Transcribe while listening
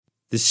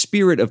The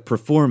spirit of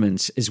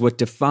performance is what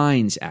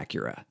defines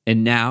Acura,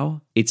 and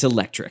now it's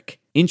electric.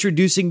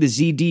 Introducing the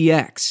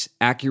ZDX,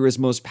 Acura's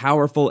most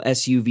powerful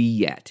SUV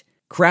yet.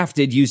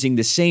 Crafted using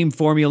the same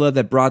formula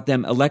that brought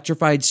them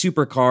electrified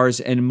supercars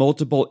and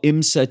multiple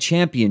IMSA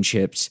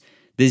championships,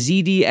 the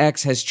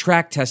ZDX has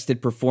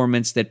track-tested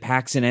performance that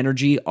packs an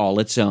energy all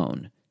its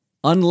own.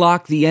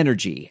 Unlock the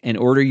energy and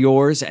order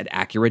yours at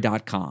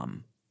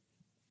Acura.com.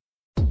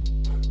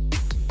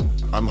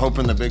 I'm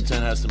hoping the Big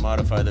Ten has to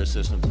modify their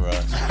system for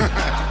us.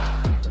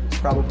 It's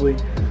probably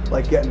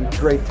like getting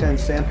grade 10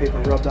 sandpaper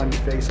rubbed on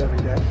your face every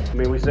day. I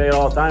mean, we say it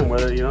all the time,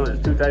 whether, there's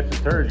two types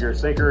of turds, you're a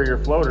sinker or you're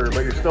a floater,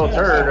 but you're still a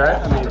turd, right?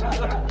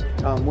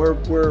 I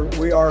mean,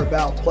 we are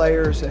about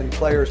players and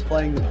players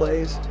playing the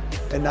plays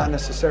and not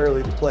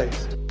necessarily the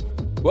plays.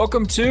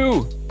 Welcome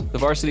to the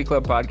Varsity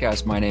Club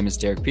podcast. My name is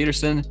Derek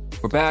Peterson.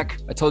 We're back.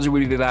 I told you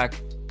we'd be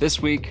back this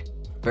week.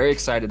 Very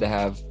excited to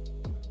have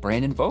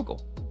Brandon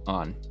Vogel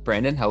on.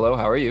 Brandon, hello.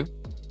 How are you?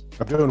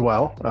 I'm doing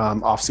well.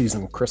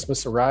 Off-season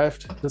Christmas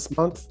arrived this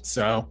month,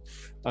 so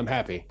I'm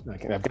happy.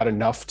 I've got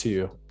enough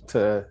to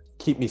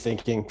keep me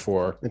thinking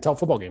until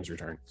football games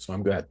return, so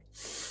I'm good.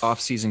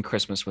 Off-season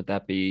Christmas, would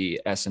that be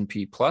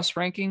S&P Plus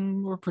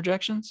ranking or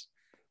projections?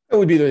 It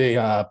would be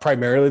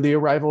primarily the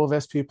arrival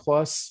of SP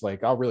Plus.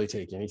 Like, I'll really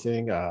take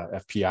anything.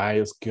 FPI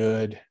is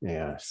good.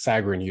 Yeah,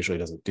 Sagarin usually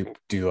doesn't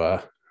do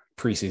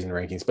preseason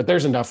rankings, but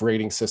there's enough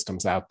rating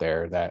systems out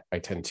there that I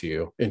tend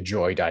to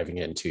enjoy diving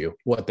into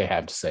what they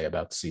have to say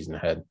about the season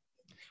ahead.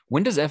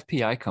 When does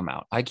FPI come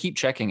out? I keep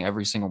checking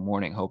every single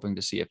morning, hoping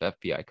to see if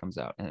FPI comes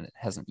out, and it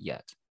hasn't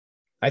yet.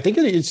 I think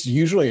it's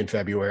usually in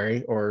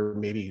February or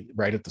maybe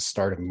right at the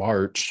start of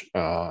March.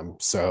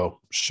 So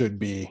should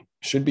be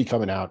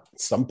coming out at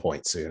some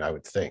point soon, I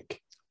would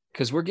think.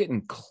 Because we're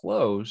getting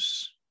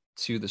close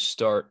to the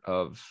start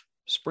of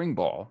spring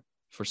ball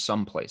for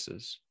some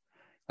places.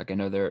 Like, I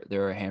know there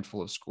are a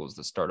handful of schools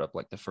that start up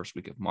like the first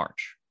week of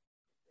March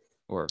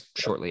or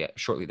shortly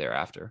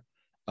thereafter.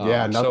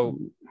 So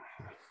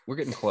we're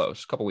getting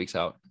close, a couple weeks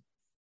out.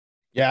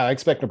 Yeah, I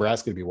expect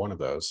Nebraska to be one of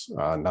those.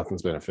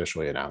 Nothing's been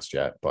officially announced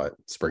yet, but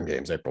spring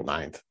game's April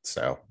 9th.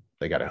 So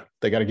they gotta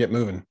get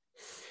moving.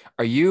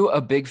 Are you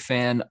a big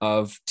fan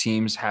of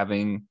teams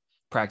having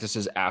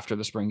practices after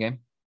the spring game?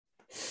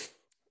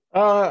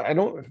 I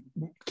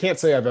can't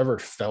say I've ever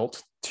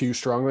felt too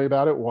strongly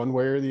about it one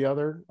way or the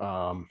other.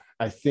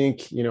 I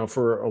think,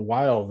 for a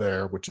while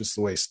there, which is the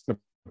way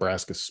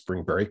Nebraska's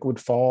spring break would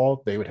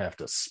fall, they would have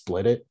to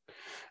split it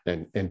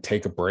and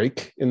take a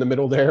break in the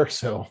middle there.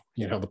 So,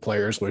 the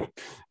players would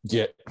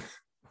get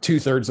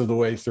 2/3 of the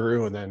way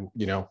through and then,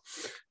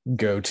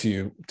 go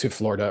to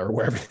Florida or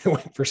wherever they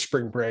went for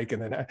spring break.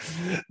 And then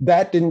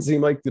that didn't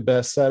seem like the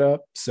best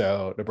setup.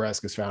 So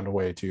Nebraska's found a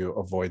way to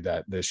avoid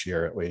that this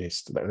year, at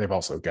least. They've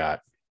also got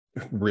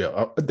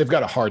they've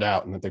got a hard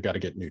out and that they've got to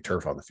get new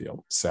turf on the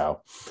field.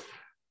 So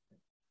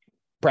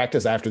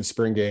practice after the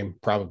spring game,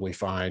 probably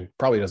fine.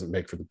 Probably doesn't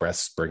make for the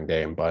best spring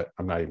game, but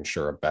I'm not even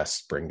sure a best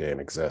spring game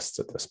exists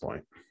at this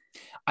point.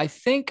 I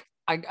think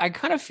I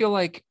kind of feel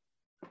like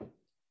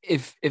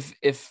if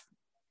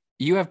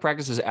you have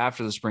practices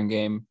after the spring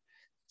game,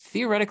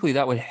 theoretically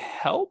that would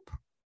help,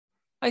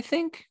 I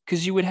think,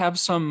 because you would have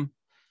some,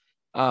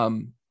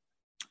 a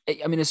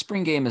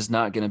spring game is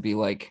not going to be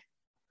like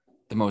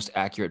the most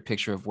accurate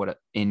picture of what an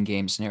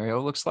in-game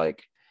scenario looks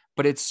like,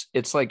 but it's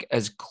like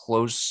as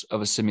close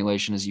of a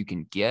simulation as you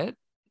can get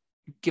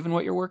given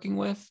what you're working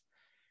with.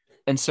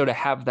 And so to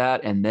have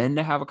that and then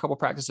to have a couple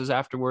practices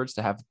afterwards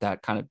to have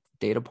that kind of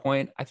data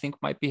point, I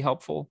think might be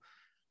helpful.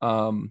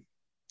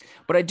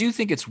 But I do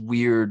think it's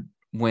weird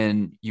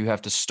when you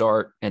have to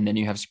start and then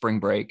you have spring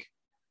break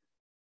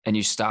and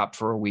you stop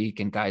for a week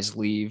and guys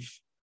leave.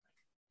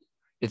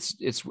 It's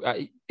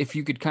if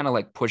you could kind of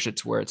like push it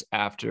to where it's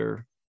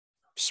after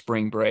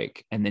spring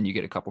break and then you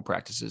get a couple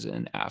practices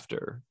in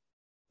after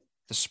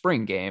the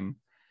spring game,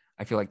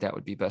 I feel like that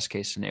would be best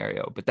case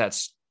scenario, but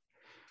that's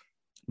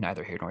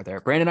neither here nor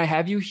there. Brandon, I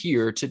have you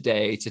here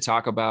today to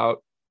talk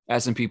about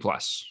S&P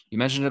Plus. You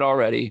mentioned it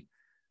already.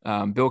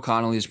 Bill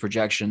Connolly's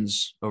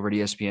projections over at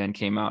ESPN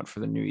came out for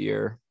the new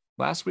year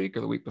last week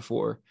or the week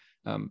before,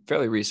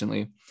 fairly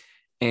recently.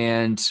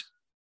 And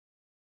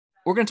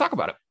we're going to talk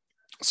about it.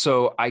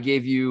 So I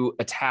gave you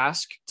a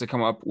task to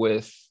come up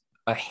with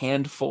a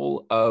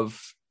handful of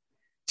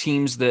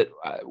teams that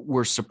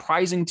were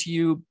surprising to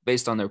you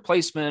based on their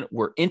placement,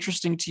 were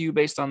interesting to you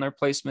based on their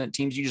placement,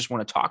 teams you just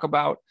want to talk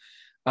about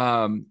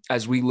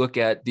as we look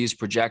at these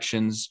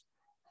projections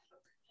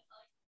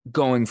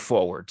going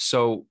forward.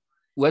 So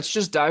let's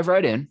just dive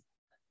right in.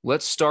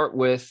 Let's start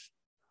with,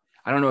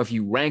 I don't know if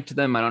you ranked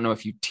them. I don't know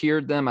if you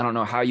tiered them. I don't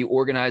know how you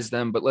organized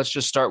them, but let's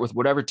just start with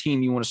whatever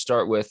team you want to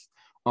start with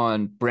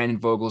on Brandon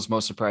Vogel's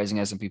most surprising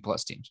S&P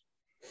Plus teams.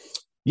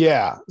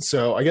 Yeah.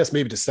 So I guess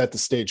maybe to set the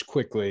stage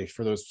quickly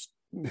for those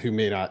who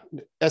may not,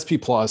 SP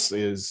Plus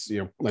is,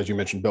 as you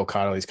mentioned, Bill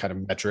Connolly's kind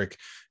of metric.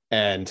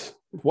 And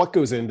what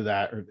goes into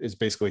that is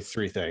basically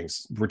three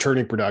things: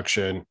 returning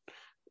production,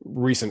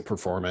 recent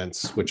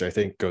performance, which I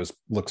think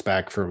looks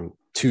back from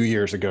 2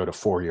 years ago to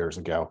 4 years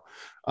ago.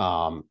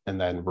 And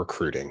then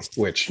recruiting,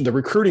 which the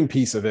recruiting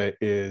piece of it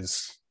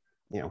is,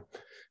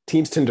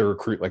 teams tend to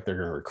recruit like they're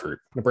going to recruit.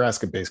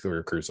 Nebraska basically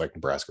recruits like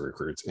Nebraska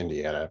recruits,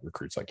 Indiana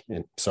recruits like,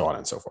 and so on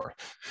and so forth.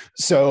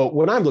 So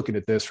when I'm looking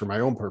at this for my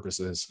own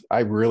purposes, I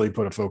really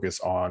put a focus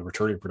on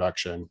returning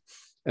production.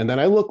 And then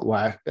I look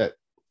at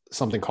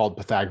something called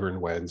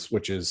Pythagorean wins,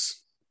 which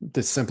is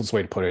the simplest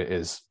way to put it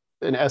is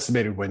an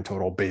estimated win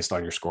total based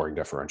on your scoring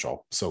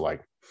differential. So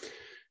like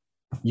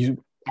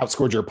you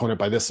outscored your opponent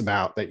by this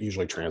amount, that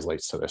usually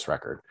translates to this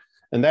record.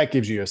 And that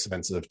gives you a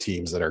sense of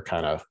teams that are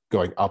kind of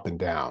going up and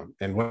down.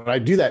 And when I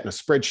do that in a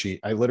spreadsheet,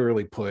 I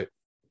literally put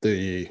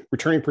the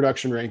returning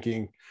production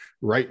ranking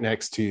right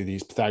next to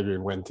these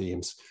Pythagorean win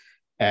teams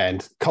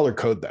and color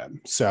code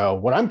them. So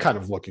what I'm kind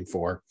of looking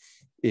for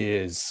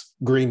is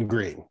green.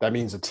 That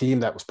means a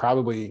team that was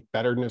probably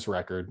better than its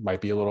record, might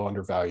be a little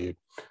undervalued,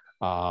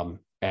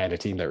 and a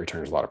team that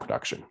returns a lot of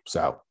production.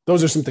 So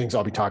those are some things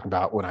I'll be talking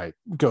about when I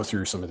go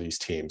through some of these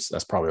teams.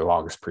 That's probably the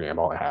longest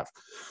preamble I have.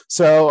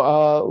 So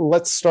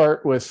I'll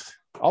start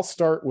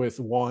with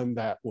one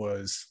that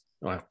was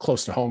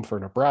close to home for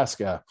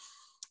Nebraska.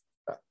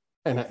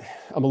 And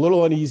I'm a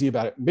little uneasy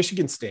about it.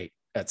 Michigan State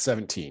at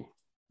 17.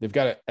 They've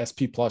got an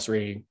SP plus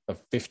rating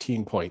of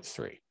 15.3,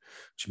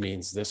 which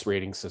means this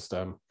rating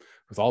system,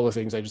 with all the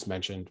things I just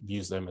mentioned,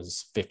 views them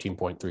as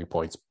 15.3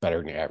 points better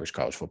than the average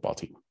college football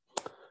team.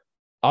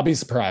 I'll be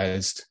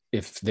surprised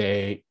if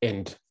they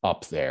end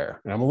up there.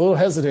 And I'm a little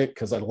hesitant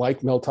because I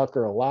like Mel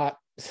Tucker a lot.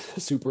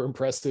 Super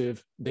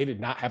impressive. They did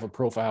not have a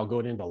profile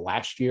going into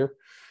last year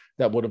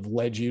that would have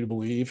led you to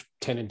believe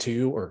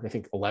 10-2, or I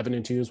think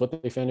 11-2 is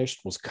what they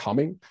finished, was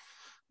coming.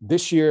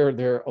 This year,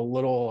 they're a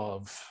little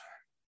of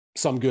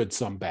some good,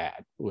 some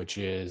bad, which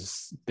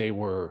is they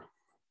were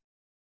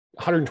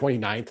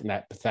 129th in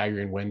that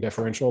Pythagorean win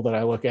differential that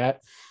I look at,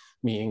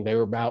 meaning they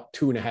were about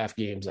 2.5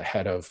 games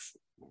ahead of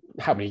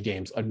how many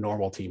games a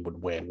normal team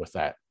would win with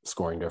that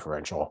scoring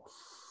differential.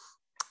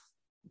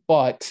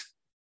 But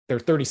they're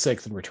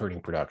 36th in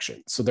returning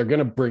production. So they're going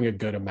to bring a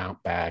good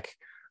amount back.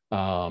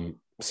 So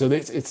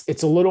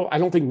it's a little, I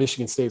don't think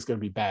Michigan State is going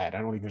to be bad. I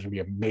don't think there's going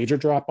to be a major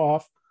drop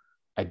off.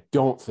 I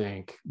don't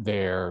think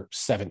they're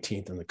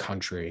 17th in the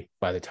country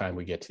by the time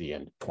we get to the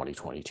end of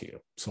 2022.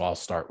 So I'll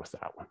start with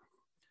that one.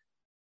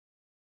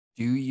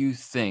 Do you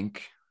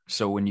think,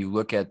 so when you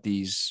look at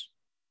these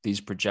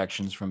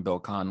projections from Bill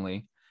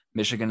Connelly,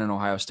 Michigan and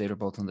Ohio State are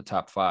both in the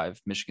top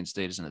 5. Michigan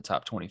State is in the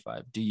top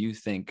 25. Do you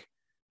think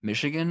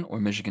Michigan or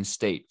Michigan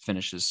State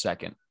finishes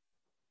second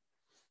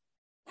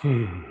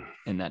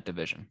in that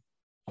division?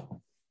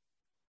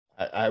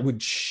 I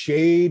would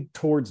shade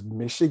towards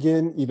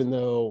Michigan, even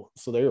though,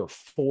 so they are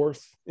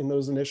 4th in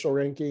those initial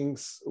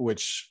rankings,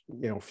 which,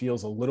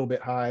 feels a little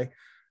bit high,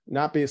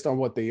 not based on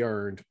what they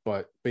earned,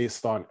 but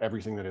based on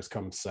everything that has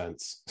come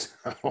since.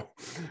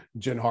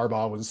 Jen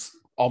Harbaugh was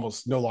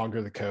almost no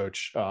longer the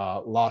coach,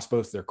 lost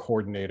both their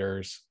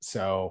coordinators.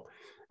 So,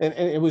 and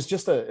it was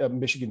just a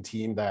Michigan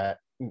team that,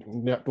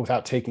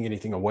 without taking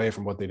anything away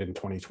from what they did in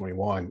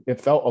 2021, it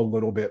felt a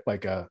little bit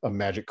like a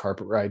magic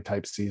carpet ride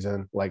type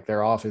season. Like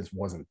their offense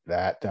wasn't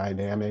that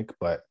dynamic,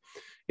 but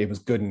it was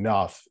good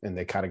enough and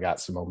they kind of got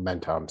some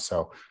momentum.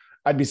 So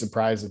I'd be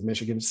surprised if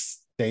Michigan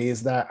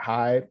stays that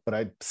high, but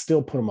I'd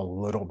still put them a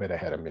little bit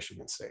ahead of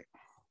Michigan State.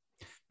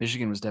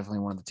 Michigan was definitely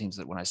one of the teams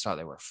that when I saw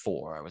they were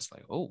 4, I was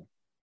like, oh,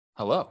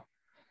 hello.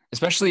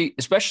 Especially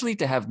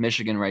to have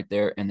Michigan right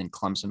there and then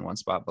Clemson one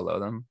spot below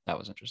them. That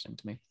was interesting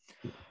to me.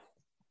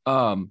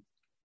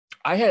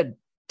 I had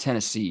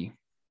Tennessee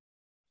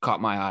caught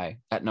my eye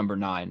at number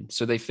 9.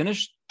 So they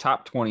finished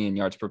top 20 in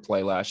yards per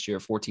play last year,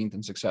 14th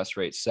in success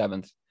rate,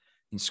 7th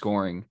in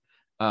scoring.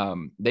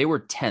 They were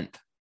 10th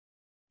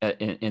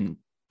in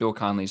Bill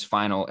Connelly's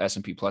final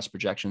S&P Plus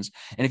projections.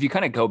 And if you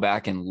kind of go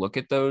back and look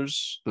at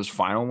those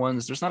final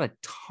ones, there's not a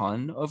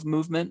ton of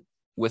movement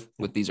with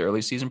these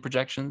early season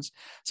projections.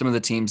 Some of the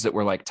teams that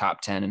were like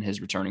top 10 in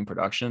his returning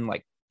production,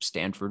 like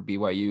Stanford,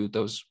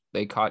 BYU,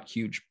 they caught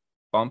huge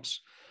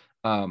bumps.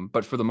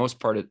 But for the most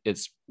part,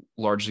 it's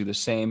largely the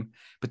same.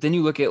 But then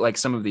you look at like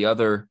some of the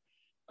other,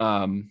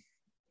 the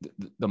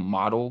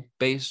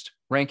model-based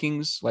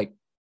rankings, like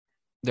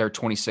they're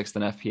 26th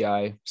in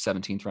FPI,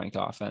 17th ranked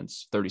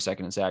offense, 32nd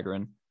in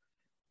Sagarin.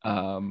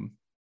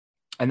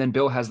 And then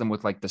Bill has them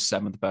with like the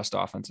 7th best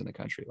offense in the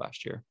country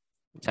last year,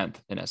 10th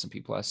in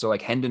S&P Plus. So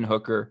like Hendon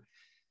Hooker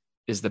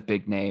is the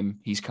big name.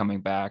 He's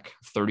coming back,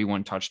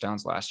 31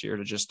 touchdowns last year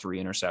to just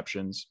 3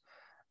 interceptions.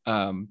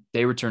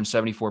 They returned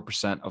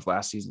 74% of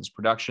last season's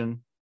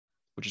production,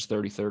 which is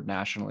 33rd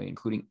nationally,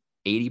 including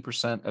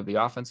 80% of the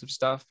offensive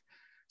stuff.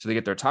 So they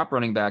get their top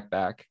running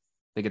back,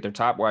 they get their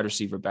top wide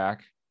receiver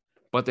back,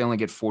 but they only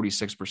get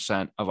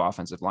 46% of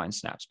offensive line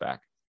snaps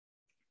back.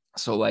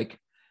 So like,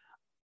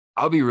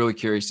 I'll be really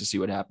curious to see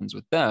what happens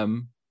with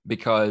them,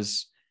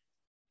 because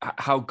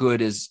how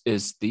good is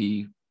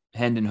the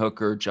Hendon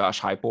Hooker, Josh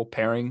Heupel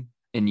pairing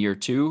in year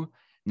 2?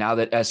 Now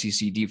that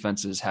SEC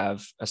defenses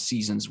have a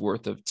season's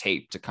worth of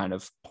tape to kind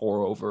of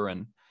pour over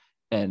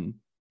and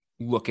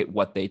look at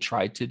what they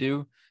tried to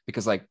do,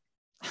 because like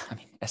I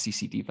mean,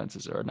 SEC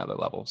defenses are another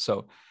level.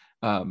 So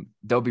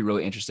they'll be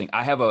really interesting.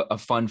 I have a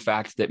fun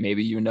fact that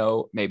maybe you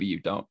know, maybe you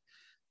don't.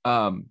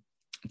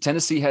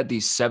 Tennessee had the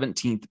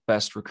 17th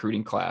best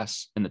recruiting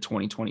class in the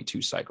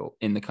 2022 cycle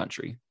in the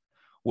country.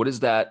 What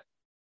does that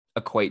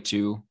equate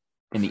to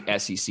in the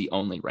SEC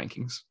only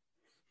rankings?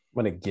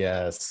 I'm going to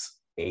guess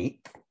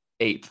eighth.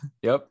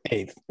 Yep.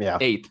 Eighth. Yeah.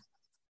 Eighth.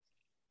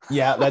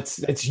 Yeah.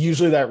 It's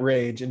usually that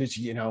range. And it's,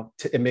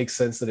 it makes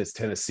sense that it's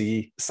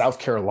Tennessee. South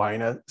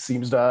Carolina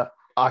seems to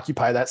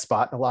occupy that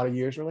spot in a lot of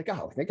years. We're like,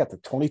 oh, they got the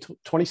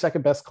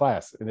 22nd best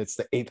class, and it's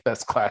the 8th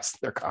best class in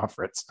their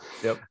conference.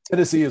 Yep.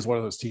 Tennessee is one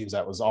of those teams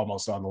that was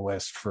almost on the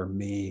list for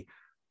me.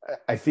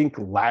 I think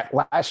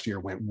last year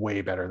went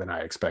way better than I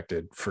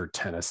expected for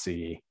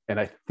Tennessee, and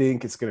I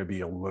think it's going to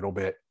be a little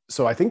bit.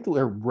 So I think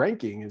their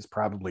ranking is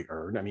probably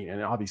earned. I mean,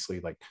 and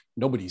obviously, like,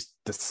 nobody's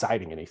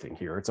deciding anything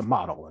here. It's a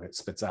model, and it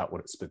spits out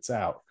what it spits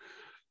out.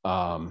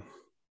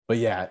 But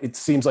yeah, it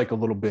seems like a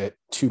little bit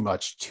too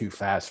much, too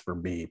fast for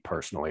me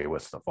personally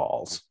with the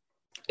Vols.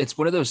 It's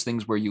one of those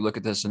things where you look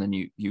at this and then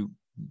you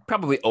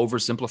probably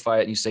oversimplify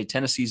it and you say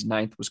Tennessee's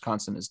 9th,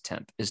 Wisconsin is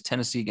 10th. Is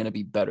Tennessee going to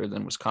be better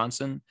than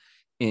Wisconsin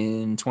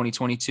in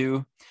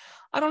 2022?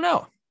 I don't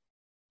know.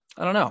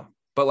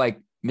 But like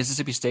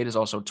Mississippi State is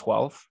also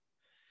 12th.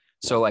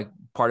 So like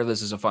part of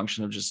this is a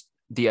function of just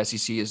the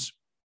SEC is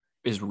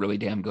really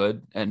damn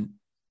good and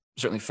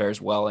certainly fares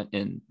well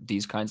in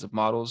these kinds of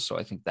models. So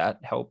I think that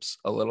helps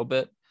a little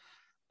bit.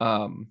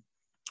 But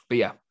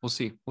yeah, we'll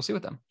see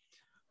with them.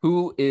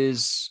 Who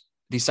is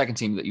the second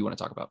team that you want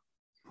to talk about?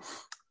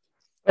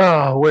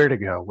 Oh, where to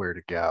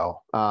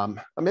go?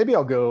 Maybe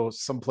I'll go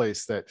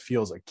someplace that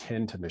feels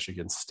akin to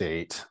Michigan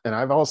State. And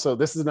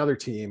this is another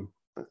team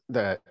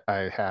that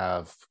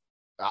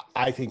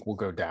I think will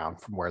go down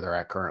from where they're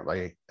at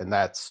currently. And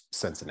that's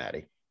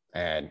Cincinnati.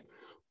 And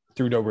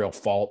through no real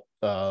fault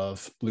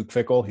of Luke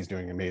Fickell, he's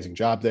doing an amazing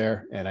job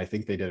there. And I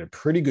think they did a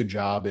pretty good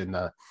job in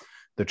the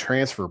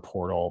transfer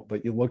portal.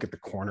 But you look at the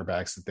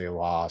cornerbacks that they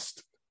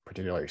lost,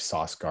 particularly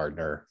Sauce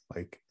Gardner,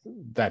 like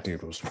that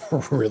dude was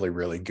really,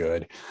 really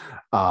good.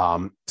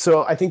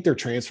 So I think their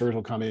transfers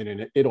will come in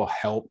and it'll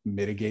help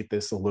mitigate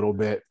this a little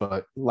bit.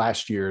 But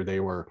last year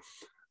they were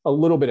a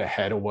little bit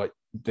ahead of what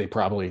they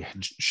probably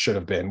should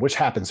have been, which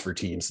happens for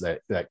teams that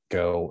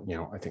go,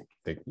 I think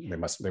they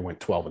went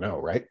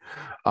 12-0, right?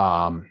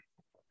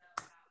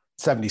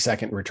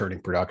 72nd returning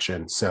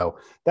production. So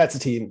that's a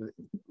team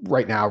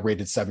right now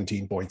rated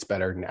 17 points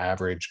better than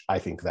average. I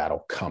think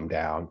that'll come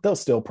down. They'll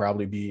still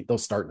they'll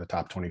start in the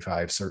top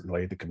 25,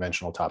 certainly the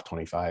conventional top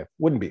 25.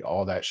 Wouldn't be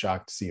all that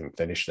shocked to see them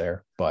finish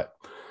there, but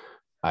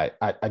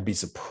I'd be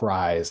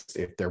surprised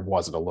if there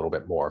wasn't a little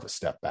bit more of a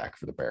step back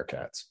for the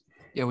Bearcats.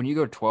 Yeah, when you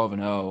go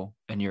 12-0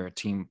 and you're a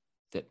team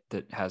that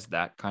has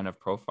that kind of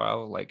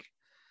profile, like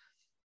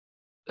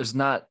there's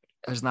not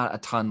a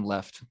ton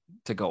left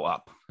to go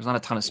up. There's not a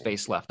ton of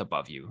space left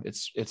above you.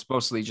 It's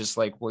mostly just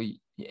like, well,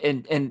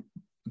 and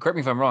correct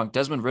me if I'm wrong,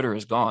 Desmond Ridder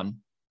is gone,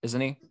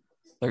 isn't he?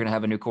 They're going to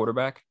have a new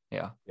quarterback.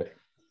 Yeah.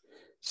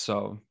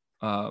 So,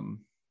 I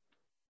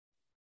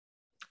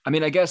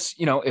mean, I guess,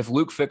 if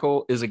Luke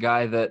Fickell is a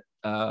guy that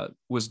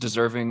was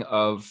deserving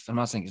of, I'm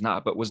not saying he's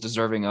not, but was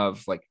deserving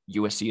of like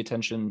USC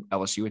attention,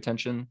 LSU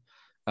attention,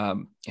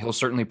 he'll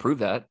certainly prove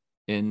that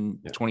in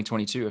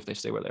 2022 if they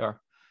stay where they are.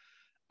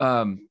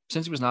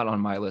 Since he was not on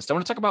my list, I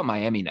want to talk about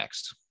Miami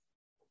next.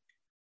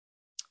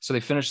 So they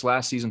finished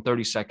last season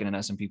 32nd in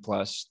S&P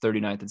Plus,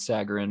 39th in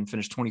Sagarin,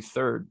 finished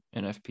 23rd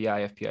in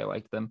FPI. FPI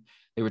liked them.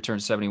 They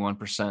returned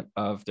 71%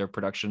 of their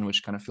production,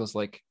 which kind of feels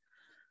like,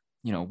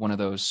 one of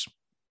those,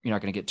 you're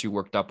not going to get too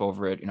worked up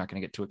over it. You're not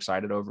going to get too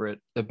excited over it.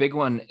 The big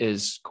one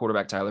is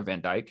quarterback Tyler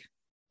Van Dyke,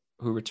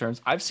 who returns.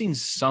 I've seen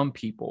some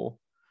people,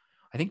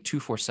 I think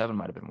 247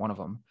 might've been one of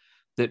them,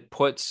 that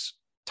puts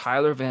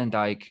Tyler Van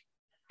Dyke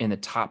in the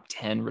top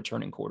 10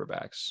 returning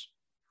quarterbacks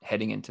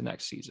heading into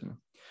next season,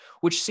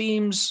 which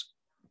seems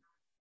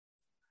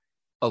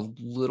a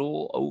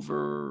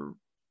little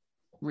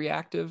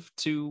overreactive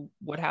to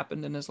what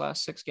happened in his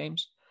last 6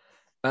 games.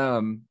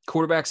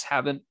 Quarterbacks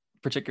haven't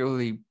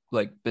particularly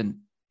been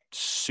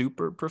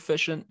super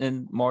proficient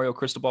in Mario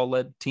Cristobal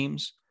led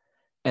teams.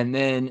 And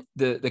then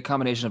the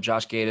combination of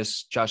Josh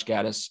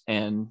Gaddis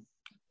and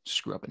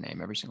screw up a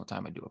name every single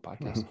time I do a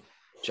podcast. Mm-hmm.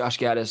 Josh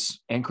Gaddis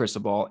and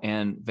Cristobal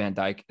and Van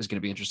Dyke is going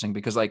to be interesting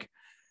because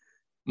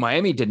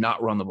Miami did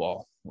not run the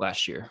ball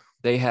last year.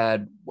 They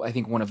had, I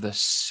think, one of the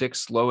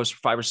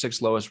 5 or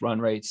 6 lowest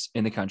run rates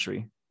in the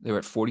country. They were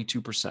at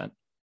 42%.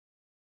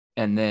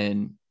 And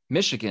then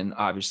Michigan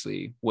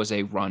obviously was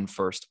a run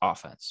first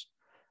offense.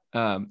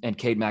 And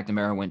Cade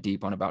McNamara went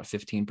deep on about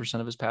 15%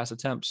 of his pass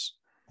attempts.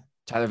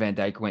 Tyler Van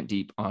Dyke went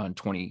deep on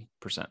 20%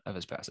 of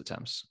his pass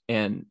attempts.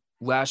 And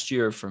last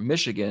year for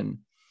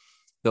Michigan,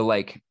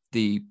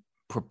 the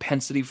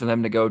propensity for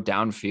them to go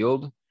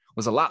downfield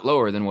was a lot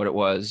lower than what it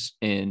was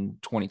in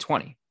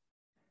 2020.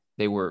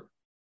 They were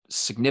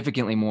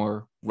significantly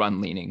more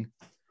run leaning.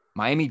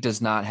 Miami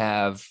does not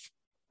have,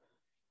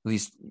 at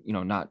least,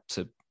 not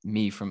to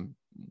me from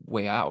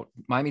way out,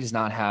 Miami does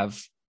not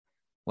have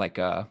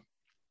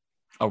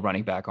a a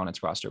running back on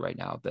its roster right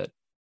now that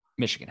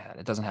Michigan had.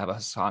 It doesn't have a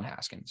Hassan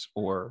Haskins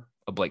or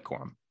a Blake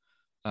Corum.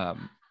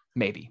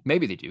 Maybe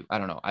they do. I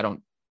don't know. I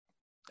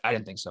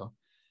didn't think so.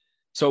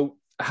 So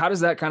how does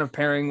that kind of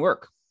pairing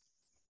work?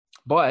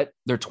 But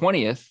they're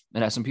 20th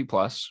in S&P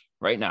Plus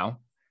right now.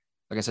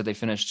 Like I said, they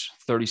finished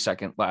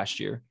 32nd last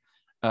year.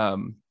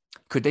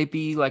 Could they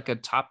be like a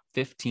top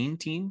 15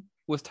 team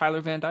with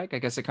Tyler Van Dyke? I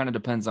guess it kind of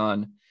depends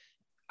on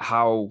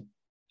how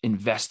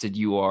invested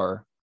you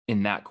are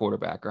in that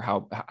quarterback, or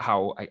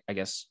how I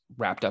guess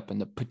wrapped up in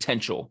the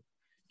potential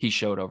he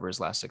showed over his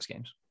last 6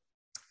 games.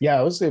 Yeah,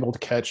 I was able to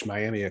catch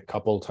Miami a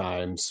couple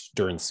times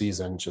during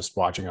season, just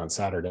watching on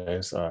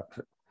Saturdays.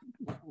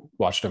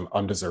 Watched him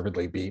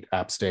undeservedly beat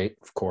App State,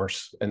 of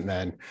course, and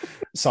then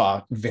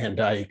saw Van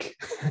Dyke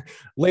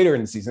later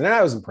in the season. And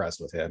I was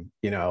impressed with him.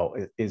 You know,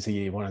 is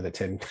he one of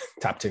the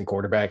top 10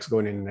 quarterbacks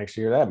going into next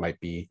year? That might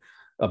be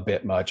a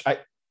bit much.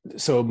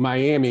 So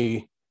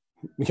Miami,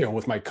 you know,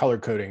 with my color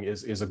coding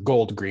is a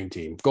gold green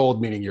team.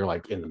 Gold meaning you're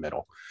like in the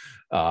middle.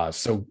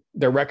 So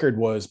their record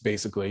was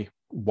basically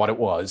what it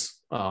was,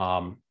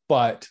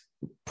 but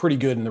pretty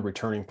good in the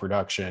returning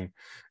production.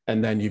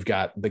 And then you've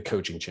got the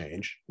coaching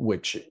change,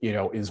 which, you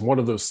know, is one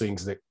of those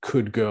things that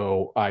could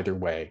go either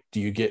way. Do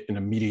you get an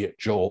immediate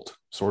jolt,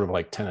 sort of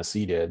like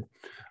Tennessee did?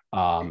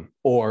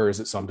 Or is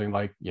it something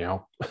like, you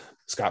know,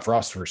 Scott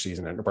Frost's first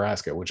season at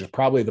Nebraska, which is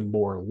probably the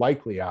more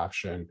likely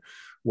option,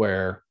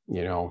 where,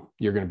 you know,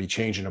 you're going to be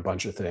changing a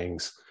bunch of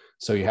things.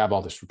 So you have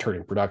all this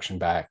returning production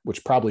back,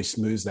 which probably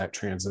smooths that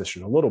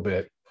transition a little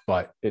bit,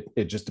 but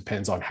it just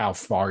depends on how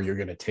far you're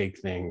going to take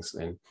things,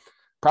 and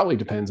probably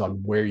depends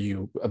on where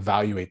you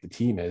evaluate the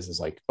team is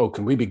like, oh,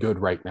 can we be good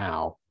right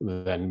now?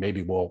 Then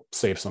maybe we'll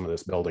save some of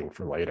this building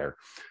for later.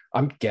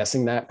 I'm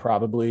guessing that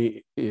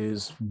probably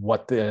is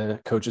what the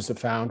coaches have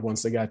found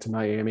once they got to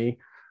Miami.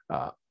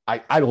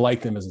 I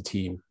like them as a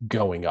team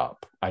going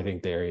up. I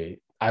think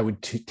I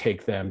would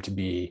take them to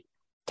be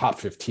top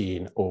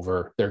 15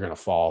 over they're going to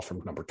fall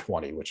from number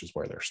 20, which is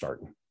where they're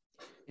starting.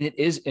 It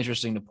is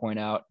interesting to point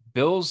out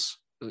Bill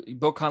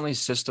Connelly's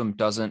system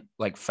doesn't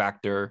like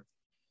factor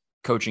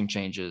coaching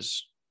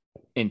changes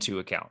into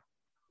account.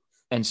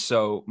 And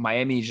so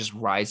Miami just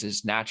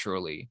rises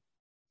naturally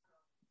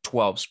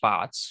 12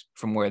 spots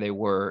from where they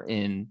were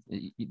in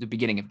the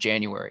beginning of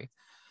January.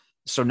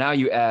 So now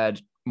you add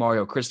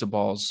Mario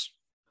Cristobal's,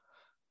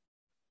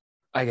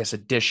 I guess,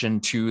 addition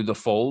to the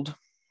fold,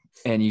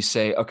 and you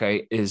say,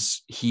 okay,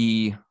 is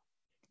he,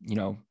 you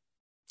know,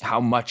 how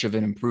much of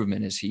an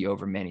improvement is he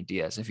over Manny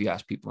Diaz? If you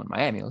ask people in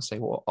Miami, let's say,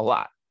 well, a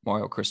lot.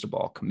 Mario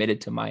Cristobal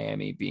committed to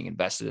Miami, being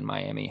invested in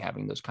Miami,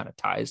 having those kind of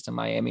ties to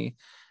Miami.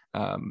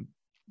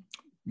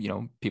 You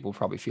know, people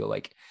probably feel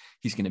like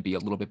he's going to be a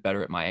little bit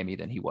better at Miami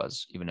than he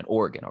was even in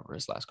Oregon over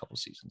his last couple of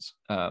seasons.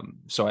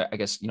 So I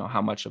guess, you know,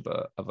 how much of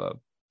a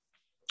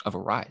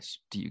rise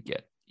do you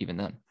get even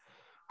then?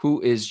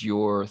 Who is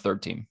your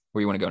third team? Where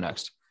you want to go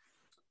next?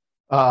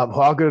 Well,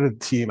 I'll go to the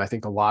team I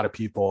think a lot of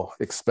people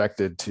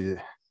expected to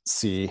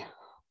see,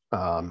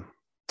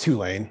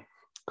 Tulane.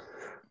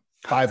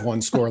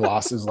 5-1 score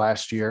losses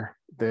last year.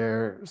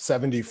 They're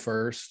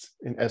 71st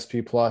in SP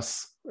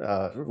Plus,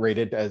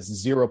 rated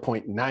as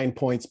 0.9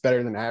 points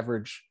better than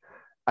average.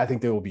 I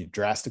think they will be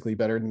drastically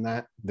better than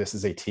that. This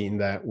is a team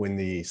that when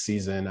the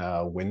season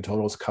win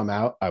totals come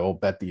out, I will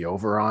bet the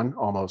over on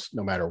almost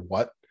no matter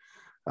what.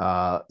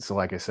 So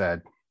like I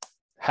said,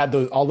 had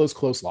all those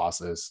close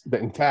losses.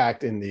 But in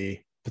fact, in the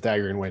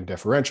Pythagorean win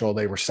differential,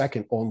 they were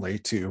second only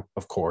to,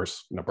 of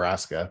course,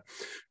 Nebraska,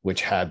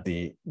 which had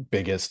the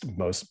biggest,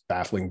 most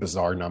baffling,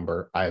 bizarre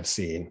number I've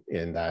seen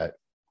in that.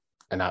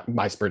 And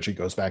my spreadsheet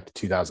goes back to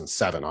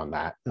 2007 on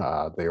that.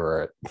 They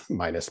were at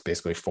minus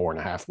basically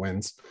 4.5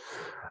 wins.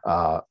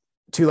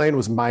 Tulane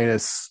was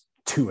minus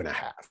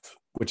 2.5,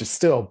 which is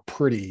still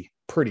pretty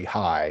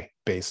high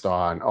based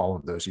on all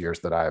of those years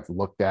that I've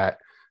looked at.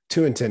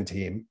 2-10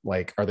 team,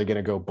 like, are they going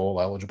to go bowl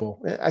eligible?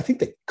 I think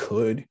they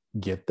could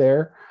get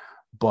there,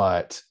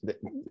 but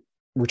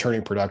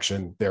returning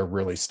production, they're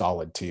really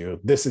solid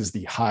too. This is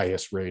the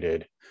highest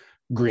rated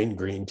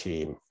green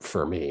team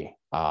for me.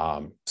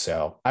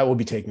 So I will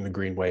be taking the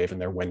Green Wave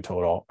and their win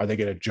total. Are they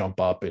going to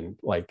jump up and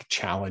like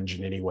challenge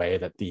in any way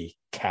that the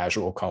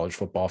casual college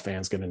football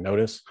fan's going to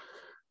notice?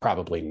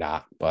 Probably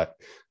not, but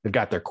they've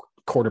got their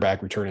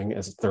quarterback returning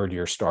as a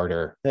third-year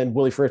starter, and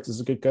Willie Fritz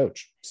is a good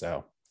coach.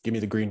 So give me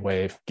the Green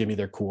Wave, give me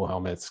their cool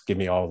helmets, give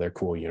me all their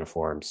cool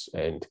uniforms,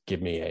 and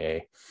give me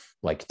a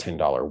like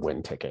 $10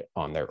 win ticket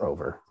on their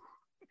over.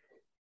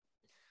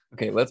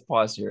 Okay, let's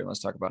pause here and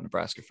let's talk about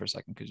Nebraska for a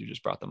second, because you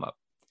just brought them up.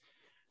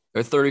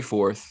 They're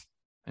 34th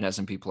in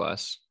S&P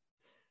Plus.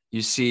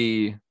 You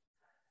see,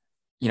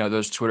 you know,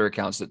 those Twitter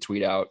accounts that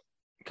tweet out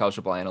college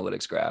football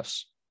analytics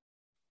graphs.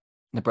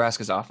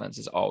 Nebraska's offense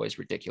is always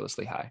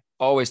ridiculously high,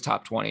 always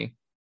top 20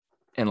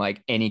 in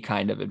like any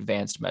kind of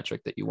advanced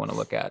metric that you want to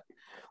look at.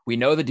 We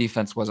know the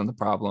defense wasn't the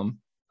problem.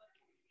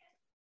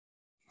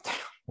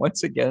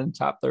 Once again,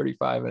 top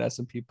 35 in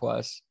S&P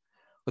Plus.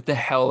 What the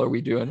hell are we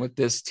doing with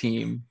this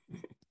team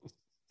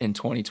in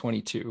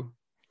 2022?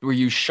 were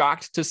you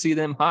shocked to see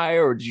them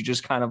higher, or did you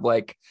just kind of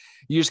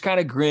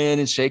grin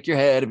and shake your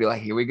head and be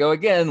like, here we go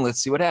again,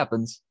 let's see what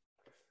happens?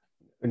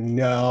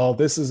 No,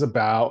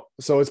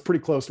 so it's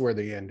pretty close to where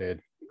they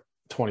ended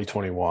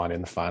 2021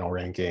 in the final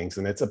rankings.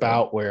 And it's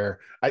about where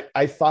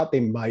I thought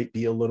they might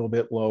be a little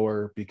bit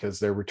lower because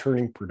their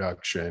returning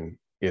production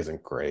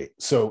isn't great.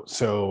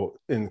 So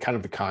in kind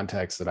of the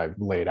context that I've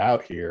laid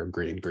out here,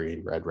 green,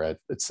 red,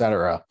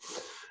 etc.,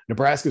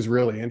 Nebraska is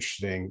really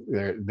interesting.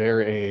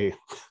 They're a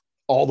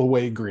all the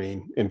way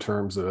green in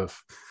terms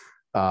of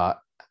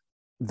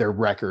their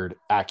record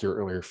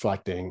accurately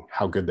reflecting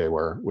how good they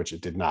were, which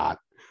it did not.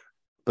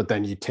 But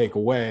then you take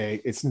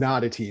away, it's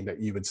not a team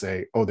that you would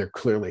say, oh, they're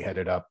clearly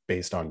headed up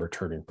based on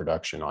returning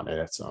production on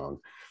its own.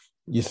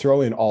 You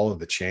throw in all of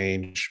the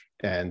change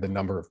and the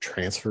number of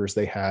transfers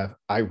they have.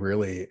 I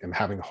really am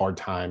having a hard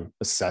time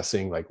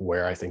assessing like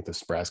where I think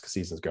this Nebraska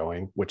season is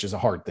going, which is a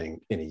hard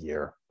thing in a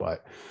year.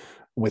 But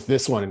with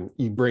this one,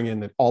 you bring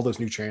in all those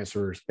new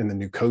transfers and the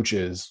new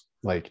coaches,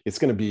 like it's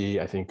going to be,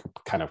 I think,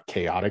 kind of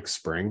chaotic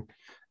spring.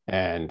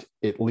 And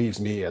it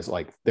leaves me as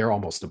like, they're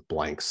almost a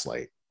blank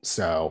slate.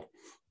 So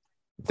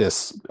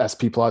this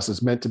SP Plus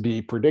is meant to be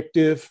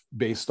predictive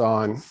based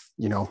on,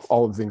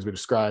 all of the things we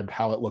described,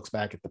 how it looks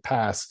back at the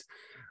past.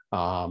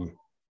 And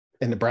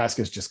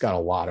Nebraska's just got a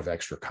lot of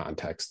extra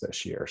context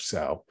this year.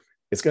 So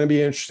it's going to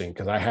be interesting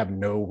because I have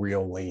no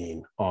real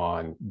lean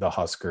on the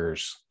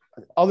Huskers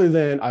other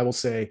than I will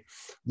say,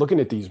 looking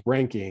at these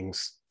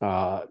rankings,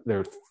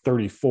 they're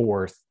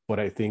 34th, but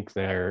I think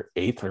they're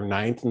 8th or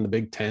 9th in the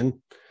Big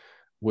Ten,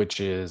 which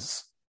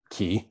is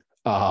key.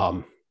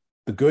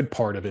 The good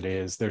part of it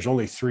is there's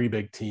only 3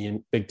 Big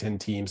Ten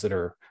teams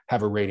that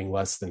have a rating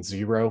less than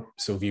 0,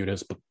 so viewed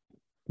as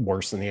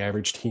worse than the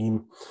average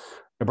team.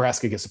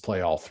 Nebraska gets to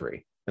play all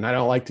 3, and I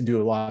don't like to do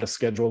a lot of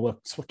schedule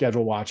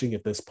watching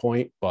at this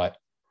point, but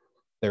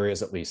there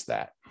is at least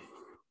that.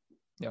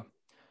 Yeah.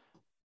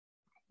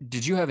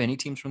 Did you have any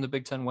teams from the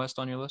Big Ten West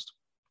on your list?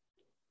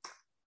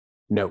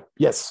 No.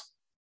 Yes.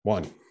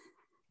 One.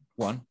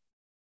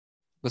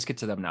 Let's get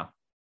to them now.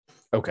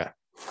 Okay.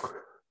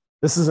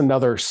 This is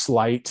another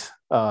slight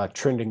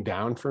trending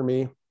down for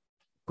me.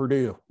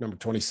 Purdue, number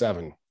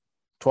 27,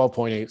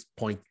 12.8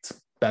 points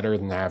better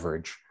than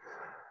average.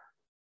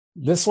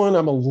 This one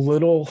I'm a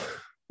little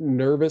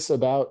nervous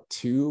about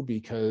too,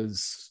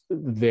 because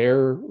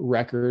their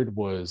record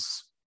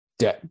was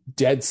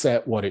dead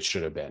set what it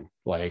should have been.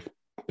 Like,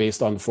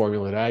 based on the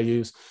formula that I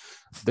use,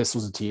 this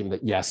was a team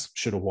that, yes,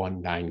 should have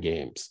won 9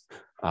 games.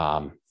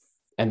 And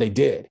they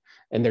did.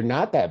 And they're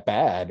not that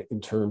bad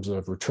in terms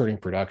of returning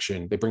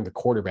production. They bring the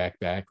quarterback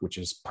back, which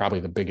is probably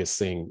the biggest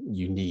thing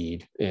you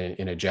need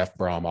in a Jeff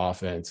Brom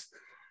offense.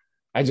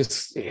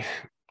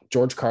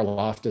 George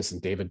Karlaftis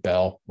and David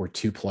Bell were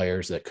 2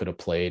 players that could have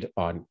played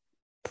on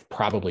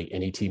probably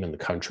any team in the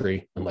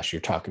country, unless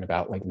you're talking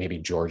about like maybe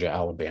Georgia,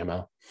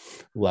 Alabama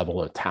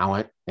level of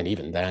talent. And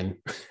even then,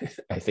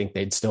 I think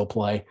they'd still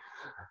play.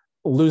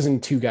 Losing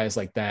 2 guys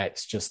like that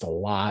is just a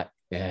lot.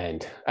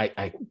 And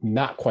I'm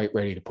not quite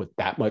ready to put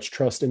that much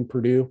trust in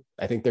Purdue.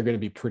 I think they're going to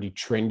be pretty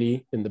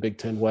trendy in the Big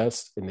Ten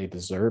West, and they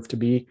deserve to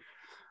be.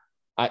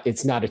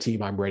 It's not a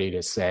team I'm ready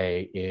to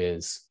say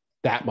is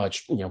that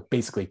much,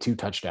 basically 2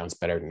 touchdowns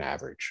better than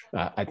average.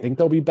 I think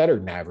they'll be better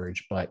than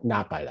average, but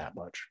not by that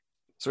much.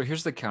 So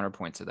here's the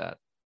counterpoint to that.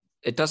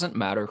 It doesn't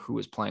matter who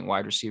is playing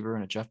wide receiver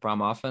in a Jeff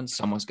Brom offense.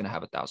 Someone's going to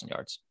have 1,000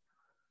 yards.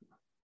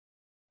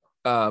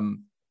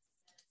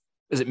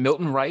 Is it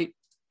Milton Wright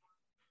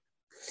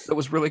that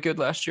was really good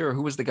last year, or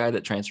who was the guy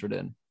that transferred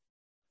in?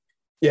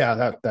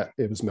 Yeah, that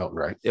it was Milton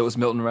Wright. It was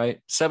Milton Wright.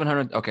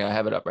 700. Okay, I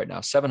have it up right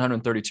now.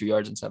 732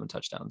 yards and 7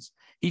 touchdowns.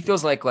 He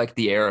feels like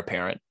the heir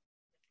apparent.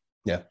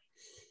 Yeah.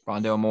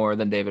 Rondale Moore,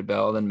 then David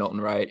Bell, then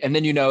Milton Wright. And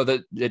then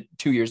that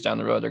 2 years down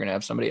the road, they're going to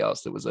have somebody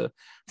else that was a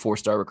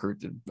 4-star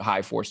recruit,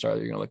 high 4-star that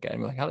you're going to look at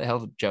and be like, how the hell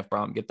did Jeff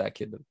Brom get that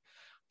kid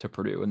to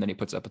Purdue? And then he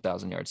puts up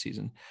 1,000-yard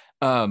season.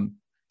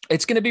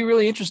 It's going to be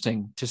really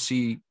interesting to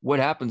see what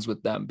happens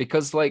with them,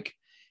 because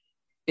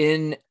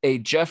in a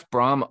Jeff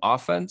Brom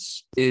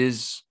offense,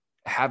 is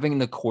having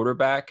the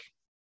quarterback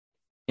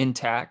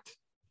intact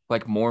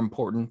more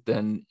important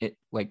than it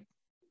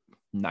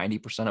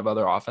 90% of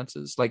other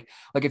offenses? Like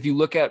if you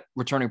look at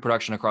returning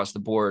production across the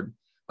board,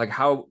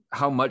 how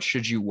much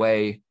should you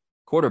weigh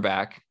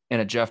quarterback in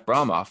a Jeff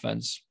Brom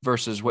offense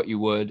versus what you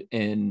would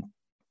in,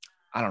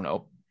 I don't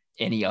know,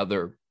 any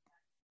other,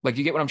 you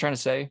get what I'm trying to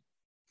say?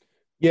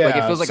 Yeah.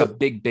 It feels like a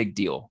big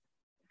deal.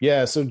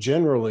 Yeah. So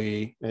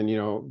generally, and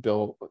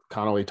Bill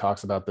Connolly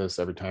talks about this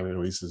every time he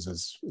releases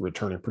his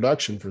returning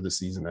production for the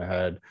season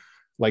ahead.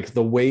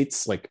 The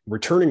weights,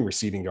 returning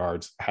receiving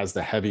yards has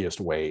the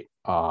heaviest weight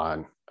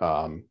on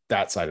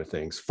that side of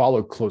things,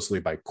 followed closely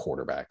by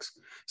quarterbacks.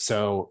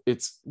 So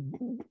it's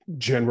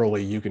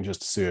generally, you can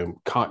just assume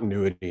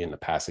continuity in the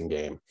passing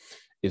game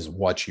is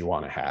what you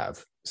want to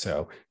have.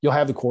 So you'll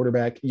have the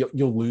quarterback,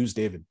 you'll lose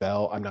David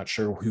Bell. I'm not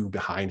sure who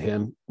behind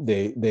him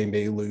they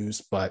may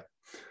lose, but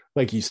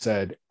like you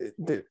said,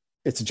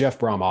 it's a Jeff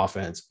Brom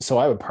offense. So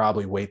I would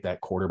probably weight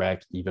that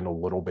quarterback even a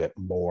little bit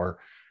more.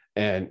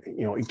 And,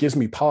 it gives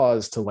me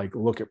pause to like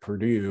look at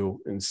Purdue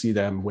and see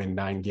them win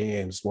 9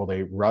 games while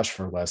they rush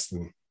for less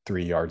than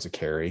 3 yards a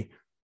carry.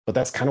 But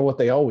that's kind of what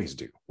they always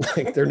do.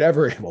 Like they're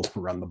never able to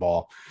run the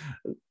ball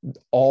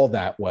all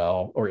that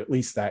well, or at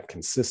least that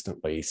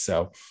consistently.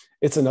 So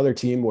it's another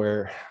team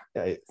where,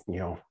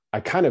 I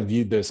kind of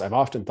viewed this. I've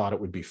often thought it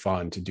would be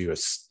fun to do a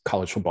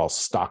college football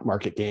stock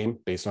market game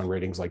based on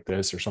ratings like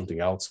this or something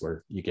else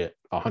where you get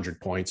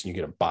 100 points and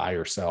you get to buy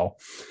or sell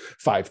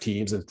 5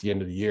 teams at the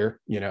end of the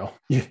year.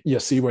 You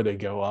see where they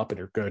go up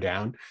or go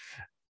down.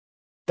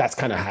 That's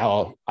kind of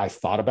how I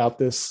thought about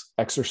this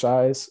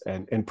exercise.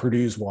 And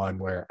Purdue's one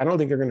where I don't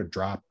think they're going to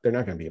drop. They're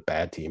not going to be a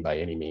bad team by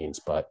any means,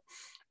 but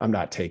I'm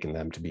not taking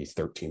them to be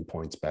 13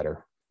 points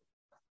better.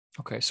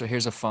 Okay, so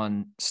here's a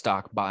fun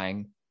stock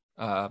buying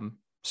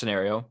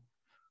scenario.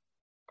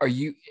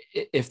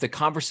 If the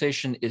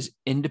conversation is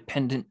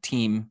independent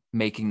team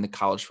making the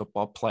college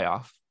football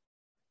playoff,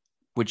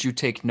 would you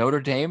take Notre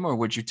Dame or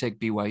would you take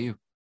BYU?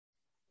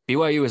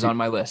 BYU is on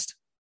my list.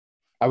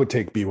 I would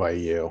take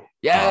BYU.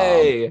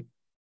 Yay!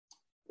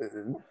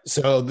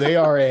 So they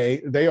are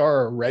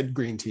a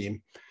red-green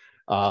team,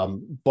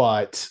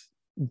 but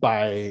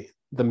by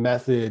the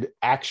method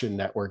Action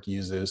Network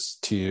uses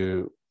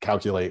to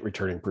calculate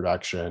returning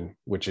production,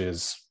 which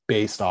is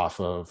based off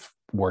of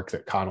work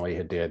that Connolly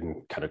had did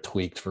and kind of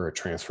tweaked for a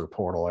transfer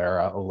portal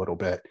era a little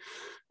bit.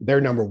 They're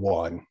number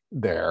 1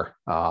 there,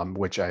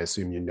 which I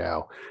assume you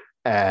know.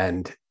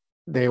 And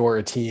they were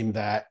a team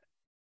that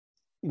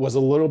was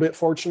a little bit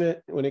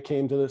fortunate when it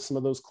came to some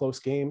of those close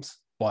games,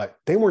 but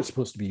they weren't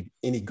supposed to be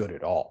any good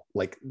at all.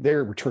 Like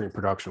their returning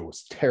production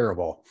was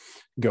terrible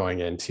going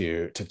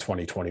into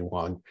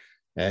 2021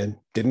 and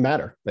didn't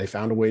matter. They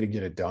found a way to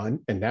get it done.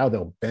 And now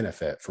they'll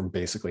benefit from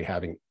basically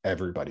having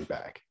everybody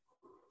back.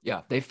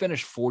 Yeah, they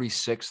finished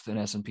 46th in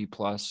S&P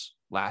Plus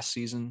last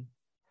season,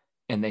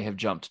 and they have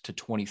jumped to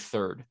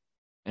 23rd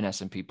in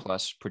S&P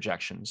Plus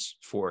projections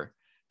for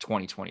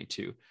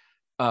 2022.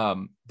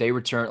 They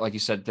return, like you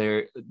said,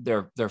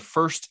 they're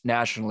first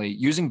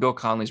nationally88% Bill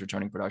Connolly's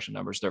returning production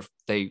numbers.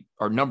 They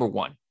are number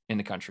 1 in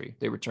the country.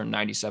 They return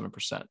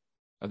 97%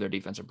 of their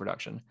defensive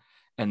production,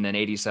 and then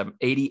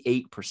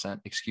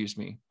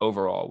 88%,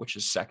 overall, which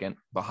is second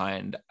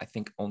behind, I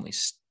think, only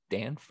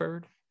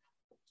Stanford.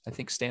 I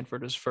think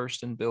Stanford is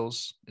first in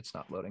Bills. It's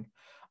not loading.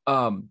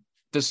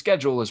 The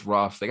schedule is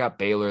rough. They got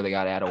Baylor, they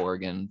got at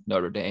Oregon,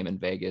 Notre Dame,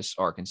 and Vegas,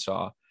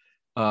 Arkansas.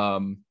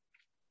 But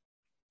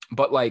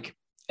like,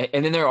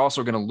 and then they're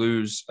also going to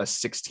lose a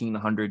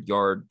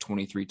 1,600-yard,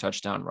 23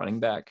 touchdown running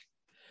back.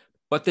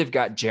 But they've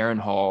got Jaron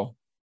Hall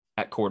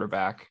at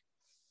quarterback.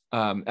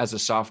 As a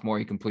sophomore,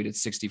 he completed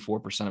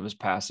 64% of his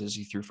passes.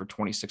 He threw for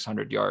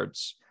 2,600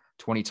 yards,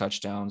 20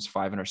 touchdowns,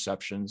 5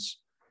 interceptions.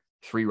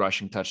 3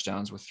 rushing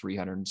touchdowns with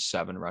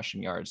 307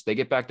 rushing yards. They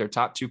get back their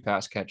top 2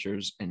 pass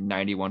catchers and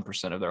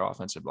 91% of their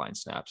offensive line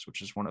snaps,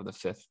 which is one of the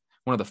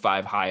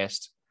 5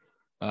 highest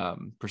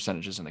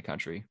percentages in the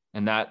country.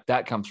 And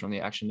that comes from the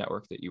Action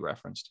Network that you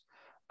referenced.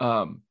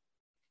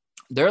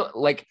 They're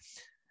like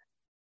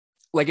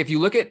if you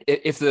look at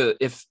if the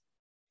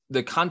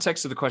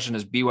context of the question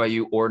is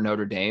BYU or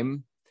Notre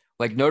Dame,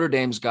 like Notre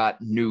Dame's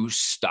got new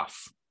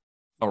stuff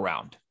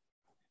around.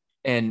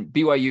 And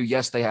BYU,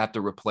 yes, they have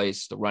to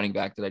replace the running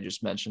back that I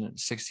just mentioned.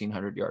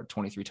 1,600-yard,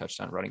 23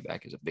 touchdown running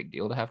back is a big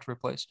deal to have to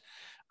replace.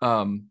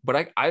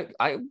 But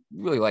I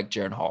really like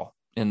Jaron Hall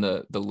in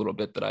the little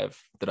bit that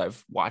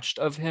I've watched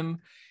of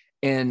him,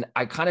 and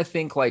I kind of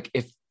think like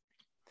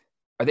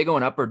are they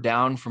going up or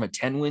down from a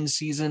 10-win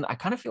season? I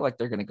kind of feel like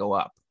they're going to go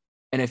up,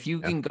 and if you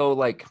can go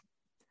like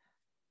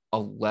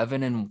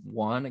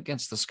 11-1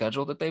 against the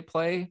schedule that they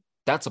play,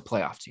 that's a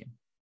playoff team.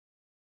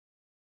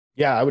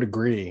 Yeah, I would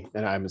agree.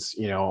 And I'm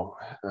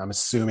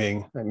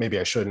assuming, maybe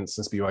I shouldn't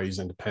since BYU is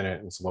independent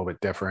and it's a little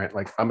bit different.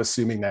 Like I'm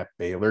assuming that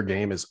Baylor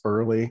game is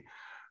early,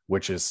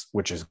 which is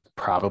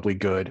probably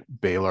good.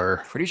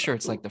 Baylor. Pretty sure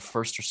it's like the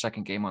first or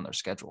second game on their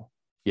schedule.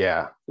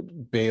 Yeah.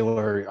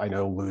 Baylor, I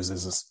know,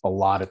 loses a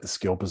lot at the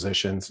skill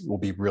positions, will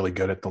be really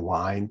good at the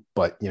line,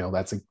 but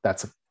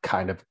that's a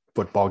kind of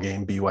football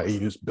game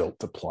BYU is built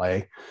to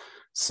play.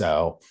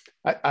 So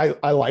I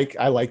like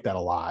that a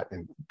lot.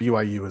 And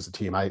BYU as a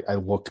team, I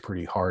looked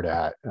pretty hard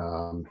at,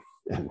 and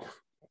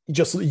you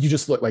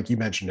just look, like you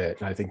mentioned it.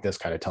 And I think this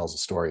kind of tells a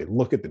story.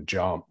 Look at the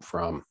jump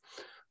from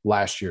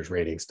last year's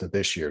ratings to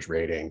this year's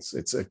ratings.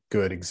 It's a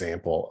good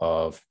example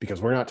of,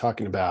 because we're not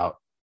talking about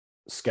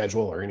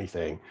schedule or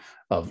anything,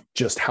 of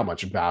just how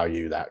much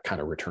value that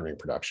kind of returning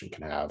production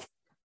can have.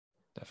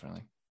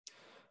 Definitely.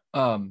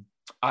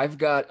 I've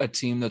got a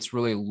team that's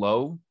really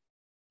low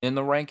in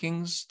the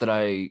rankings that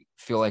I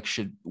feel like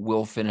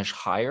will finish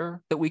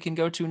higher that we can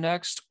go to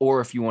next.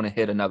 Or if you want to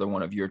hit another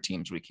one of your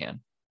teams, we can.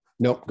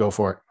 Nope, go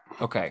for it.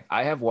 Okay.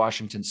 I have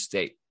Washington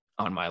State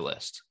on my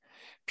list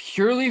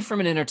purely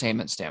from an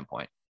entertainment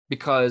standpoint,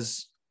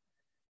 because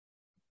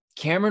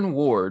Cameron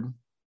Ward,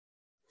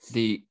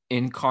 the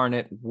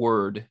incarnate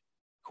word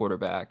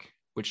quarterback,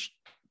 which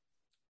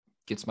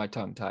gets my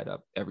tongue tied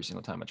up every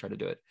single time I try to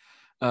do it,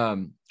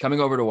 coming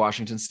over to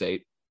Washington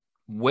State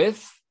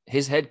with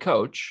his head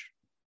coach,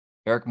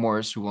 Eric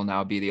Morris, who will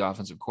now be the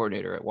offensive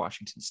coordinator at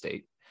Washington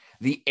State.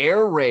 The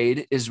air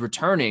raid is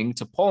returning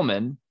to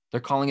Pullman. They're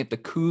calling it the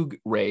Coug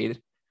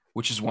raid,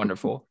 which is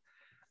wonderful.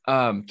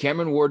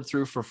 Cameron Ward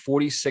threw for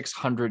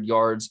 4,600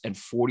 yards and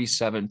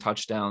 47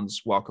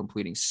 touchdowns while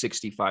completing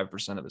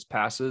 65% of his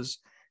passes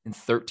in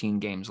 13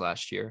 games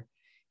last year.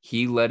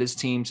 He led his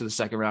team to the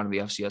second round of the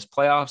FCS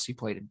playoffs. He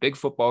played in big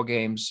football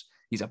games.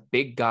 He's a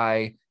big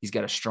guy. He's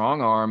got a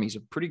strong arm. He's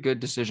a pretty good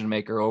decision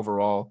maker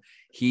overall.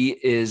 He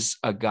is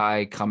a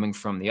guy coming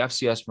from the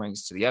FCS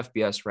ranks to the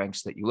FBS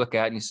ranks that you look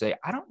at and you say,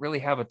 I don't really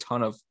have a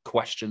ton of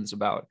questions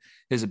about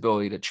his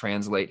ability to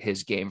translate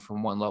his game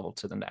from one level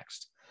to the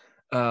next.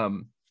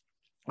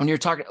 When you're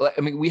talking,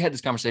 I mean, we had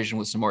this conversation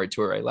with Samori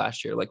Toure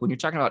last year. Like when you're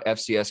talking about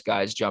FCS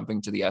guys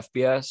jumping to the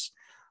FBS,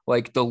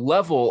 like the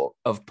level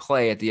of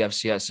play at the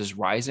FCS is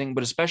rising,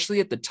 but especially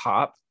at the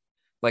top,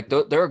 like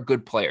there are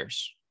good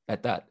players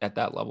at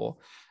that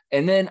level.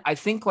 And then I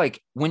think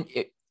like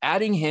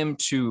adding him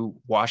to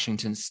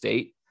Washington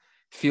State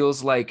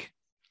feels like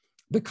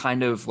the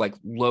kind of like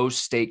low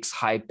stakes,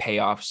 high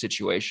payoff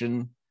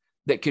situation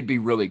that could be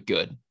really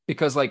good,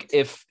 because like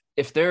if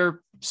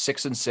they're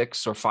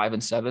 6-6 or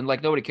 5-7,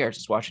 like nobody cares.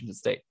 It's Washington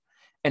State.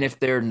 And if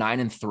they're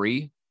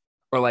 9-3,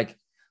 or like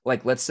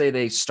let's say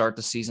they start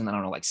the season, I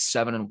don't know, like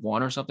 7-1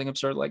 or something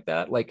absurd like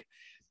that, like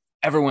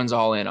everyone's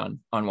all in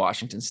on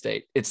Washington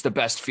State. It's the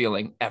best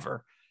feeling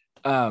ever.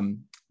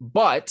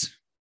 But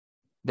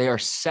they are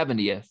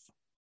 70th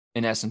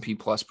in S&P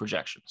Plus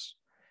projections,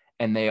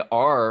 and they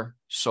are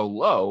so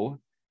low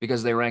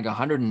because they rank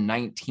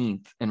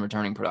 119th in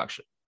returning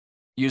production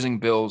using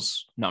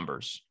Bill's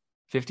numbers.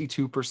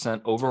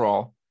 52%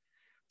 overall,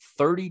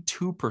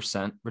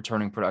 32%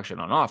 returning production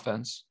on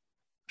offense,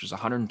 which is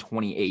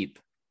 128th,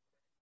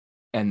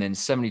 and then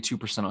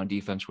 72% on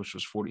defense, which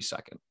was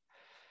 42nd.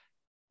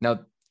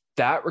 Now,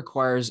 that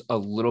requires a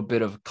little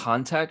bit of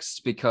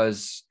context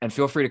because, and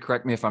feel free to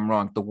correct me if I'm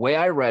wrong, the way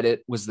I read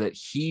it was that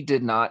he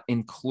did not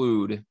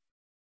include,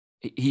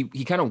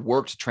 he kind of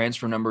worked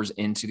transfer numbers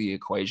into the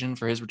equation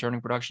for his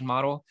returning production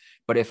model.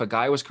 But if a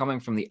guy was coming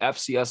from the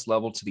FCS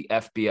level to the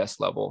FBS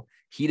level,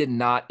 he did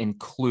not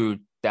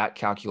include that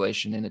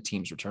calculation in a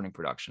team's returning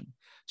production.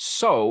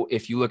 So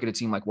if you look at a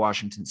team like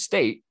Washington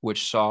State,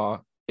 which saw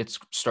its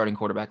starting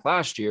quarterback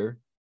last year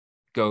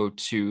go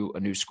to a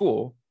new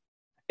school,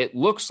 it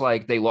looks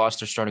like they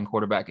lost their starting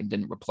quarterback and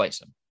didn't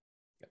replace him,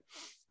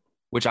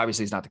 which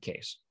obviously is not the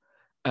case.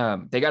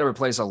 They got to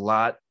replace a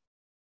lot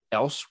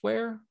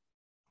elsewhere,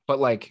 but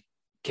like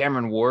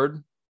Cameron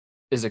Ward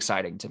is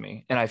exciting to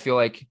me. And I feel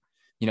like,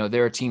 you know,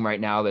 they're a team right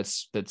now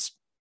that's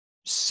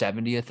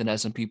 70th in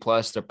S&P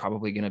Plus. They're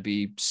probably going to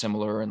be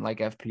similar in like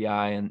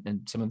FPI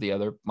and some of the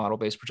other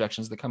model-based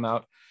projections that come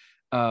out.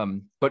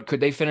 But could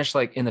they finish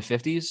like in the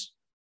 50s?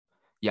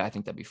 Yeah, I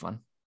think that'd be fun.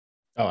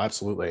 Oh,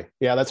 absolutely.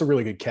 Yeah, that's a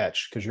really good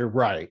catch because you're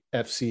right.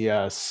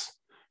 FCS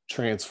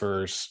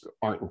transfers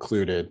aren't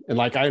included. And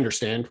like, I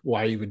understand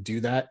why you would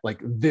do that. Like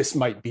this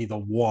might be the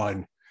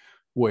one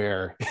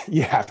where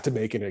you have to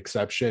make an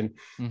exception.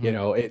 Mm-hmm. You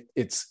know,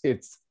 it's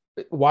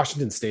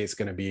Washington State's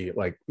going to be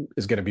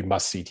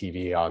must-see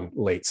TV on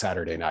late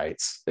Saturday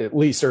nights, at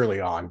least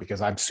early on,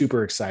 because I'm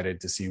super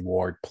excited to see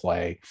Ward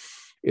play.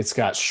 It's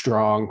got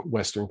strong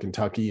Western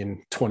Kentucky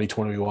in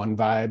 2021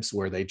 vibes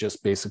where they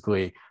just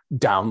basically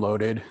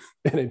downloaded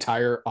an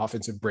entire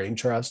offensive brain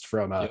trust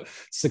from a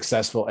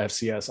successful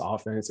FCS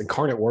offense.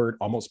 Incarnate Word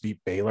almost beat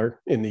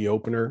Baylor in the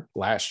opener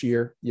last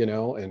year, you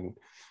know, and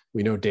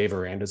we know Dave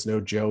Aranda's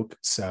no joke.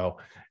 So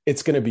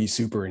it's going to be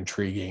super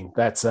intriguing.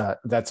 That's a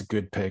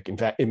good pick. In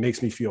fact, it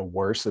makes me feel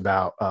worse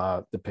about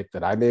the pick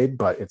that I made,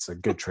 but it's a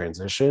good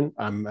transition.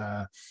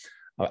 I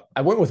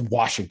went with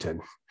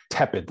Washington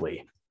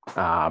tepidly.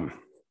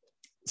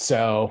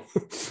 So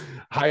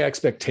high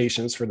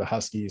expectations for the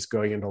Huskies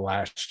going into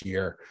last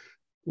year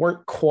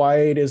weren't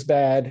quite as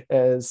bad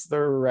as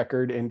their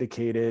record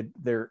indicated.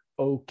 They're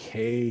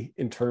okay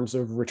in terms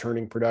of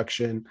returning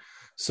production.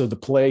 So the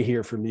play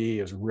here for me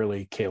is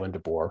really Kalen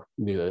DeBoer,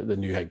 the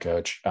new head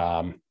coach.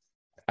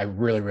 I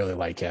really, really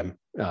like him.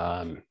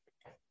 I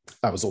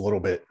was a little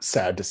bit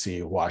sad to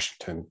see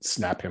Washington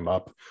snap him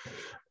up.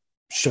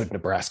 Should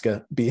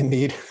Nebraska be in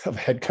need of a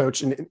head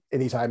coach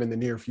anytime in the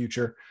near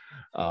future?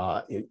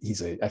 I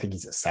think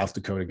he's a South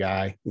Dakota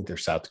guy. Either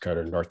South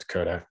Dakota or North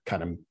Dakota,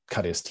 kind of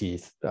cut his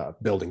teeth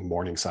building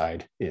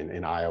Morningside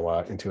in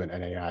Iowa into an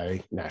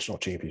NAIA national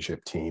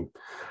championship team.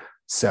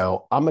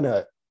 So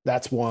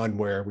that's one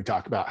where we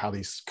talk about how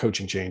these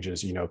coaching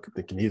changes, you know,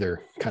 they can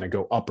either kind of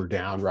go up or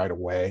down right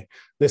away.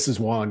 This is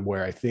one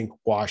where I think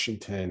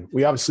Washington,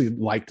 we obviously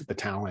liked the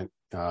talent.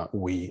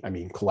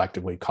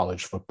 Collectively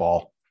college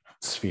football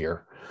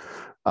sphere,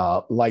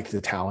 like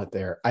the talent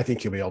there. I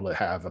think you'll be able to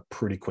have a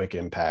pretty quick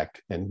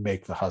impact and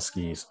make the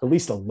Huskies at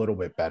least a little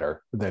bit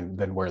better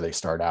than where they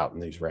start out in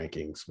these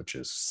rankings, which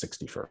is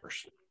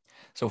 61st.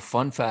 So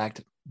fun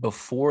fact,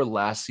 before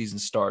last season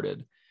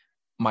started,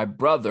 my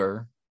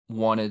brother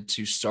wanted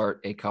to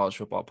start a college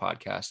football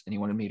podcast and he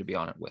wanted me to be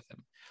on it with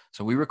him.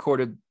 So we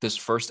recorded this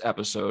first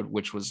episode,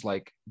 which was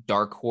like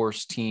dark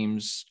horse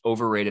teams,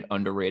 overrated,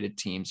 underrated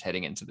teams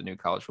heading into the new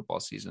college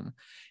football season.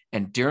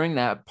 And during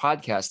that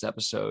podcast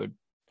episode,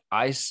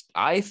 I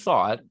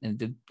thought, and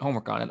did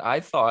homework on it,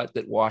 I thought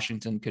that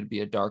Washington could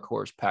be a dark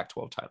horse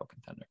Pac-12 title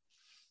contender.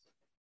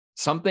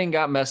 Something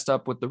got messed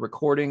up with the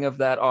recording of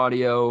that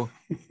audio.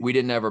 We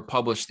didn't ever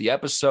publish the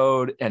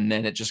episode, and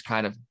then it just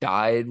kind of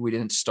died. We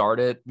didn't start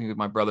it.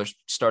 My brother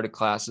started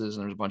classes,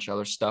 and there's a bunch of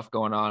other stuff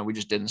going on. We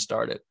just didn't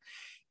start it.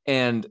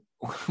 And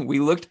we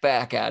looked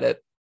back at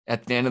it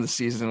at the end of the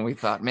season, and we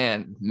thought,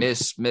 man,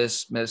 miss.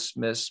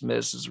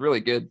 It's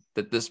really good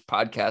that this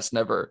podcast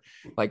never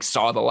like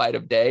saw the light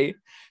of day,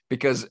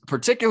 because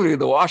particularly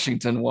the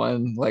Washington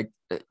one, like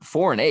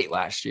 4-8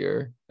 last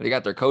year, they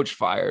got their coach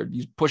fired.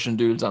 He's pushing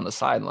dudes on the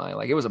sideline.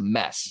 Like, it was a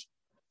mess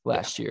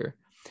last year,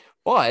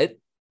 but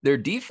their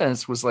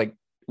defense was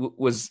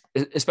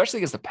especially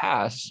against the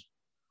pass,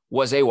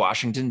 was a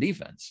Washington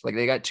defense. Like,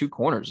 they got 2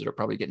 corners that are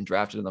probably getting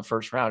drafted in the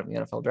first round of the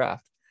NFL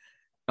draft.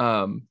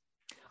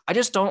 I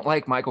just don't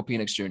like Michael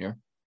Penix Jr.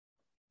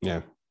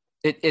 Yeah.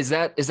 Is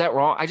that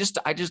wrong?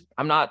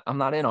 I'm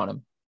not in on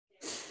him.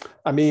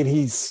 I mean,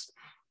 he's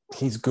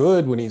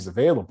good when he's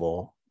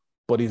available,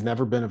 but he's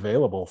never been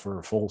available for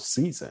a full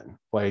season.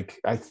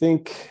 Like, I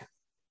think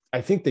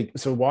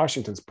so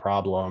Washington's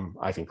problem,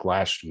 I think,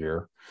 last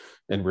year,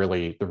 and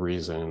really the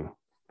reason,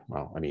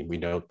 well, I mean, we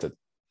know the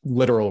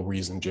literal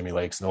reason Jimmy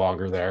Lake's no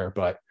longer there,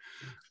 but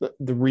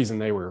the reason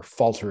they were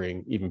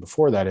faltering even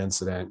before that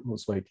incident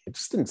was like, it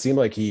just didn't seem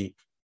like he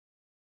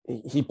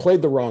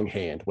played the wrong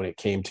hand when it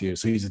came to,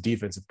 so he's a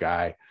defensive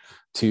guy,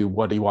 to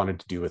what he wanted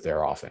to do with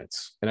their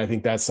offense. And I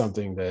think that's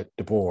something that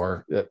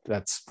DeBoer,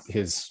 that's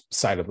his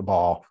side of the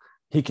ball,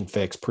 he can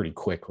fix pretty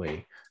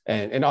quickly.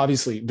 And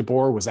obviously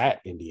DeBoer was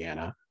at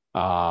Indiana.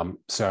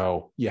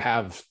 So you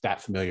have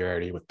that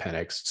familiarity with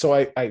Penix. So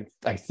I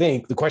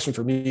think the question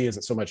for me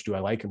isn't so much, do I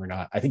like him or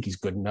not? I think he's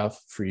good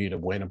enough for you to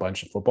win a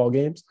bunch of football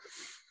games.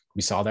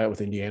 We saw that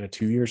with Indiana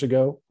 2 years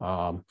ago.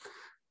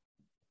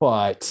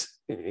 But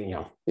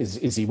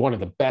is he one of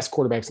the best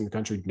quarterbacks in the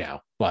country?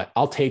 No, but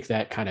I'll take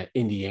that kind of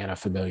Indiana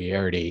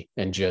familiarity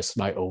and just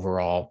my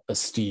overall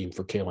esteem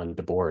for Kalen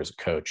DeBoer as a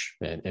coach,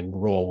 and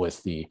roll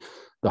with the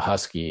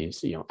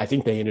Huskies. I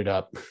think they ended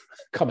up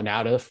coming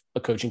out of a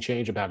coaching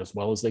change about as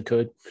well as they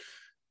could.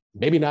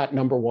 Maybe not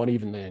number one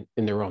even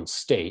in their own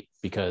state,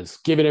 because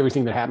given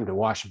everything that happened to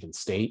Washington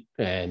State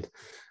and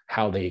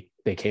how they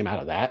came out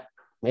of that,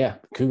 yeah,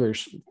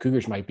 Cougars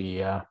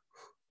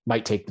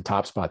might take the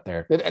top spot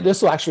there.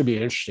 This will actually be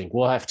interesting.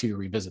 We'll have to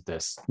revisit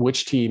this.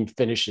 Which team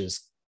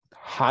finishes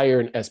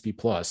higher in SP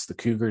Plus, the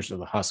Cougars or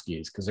the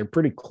Huskies? Because they're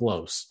pretty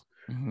close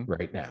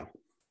right now.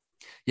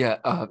 Yeah,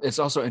 it's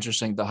also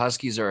interesting. The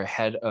Huskies are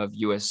ahead of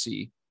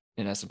USC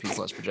in S&P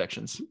Plus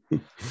projections,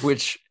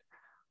 which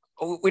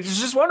is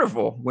just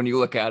wonderful when you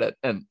look at it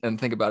and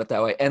think about it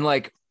that way. And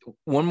like,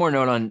 one more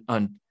note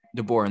on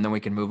DeBoer, and then we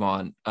can move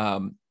on.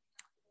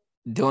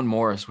 Dylan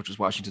Morris, which was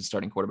Washington's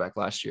starting quarterback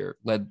last year,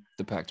 led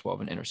the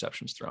Pac-12 in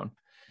interceptions thrown.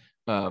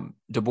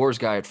 DeBoer's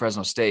guy at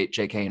Fresno State,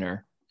 Jake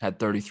Haener, had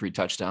 33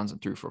 touchdowns and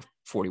threw for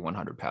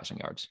 4,100 passing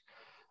yards.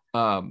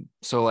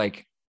 So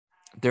like,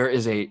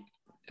 there's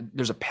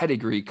a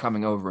pedigree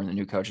coming over in the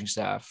new coaching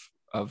staff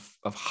of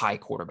high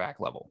quarterback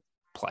level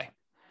play.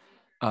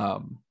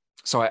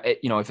 So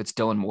if it's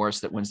Dylan Morris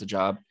that wins the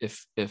job,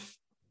 if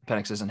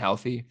Penix isn't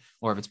healthy,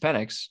 or if it's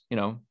Penix,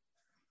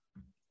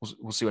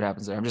 we'll see what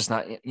happens there. I'm just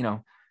not,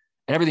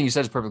 and everything you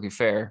said is perfectly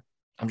fair.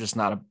 I'm just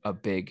not a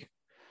big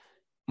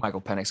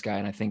Michael Penix guy.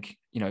 And I think,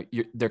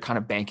 they're kind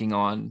of banking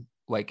on,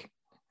 like,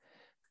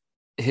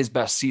 his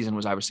best season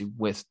was obviously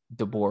with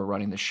DeBoer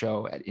running the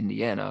show at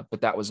Indiana,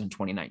 but that was in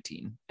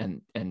 2019.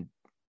 And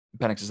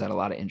Penix has had a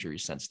lot of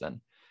injuries since then.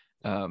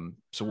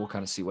 So we'll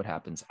kind of see what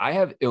happens. I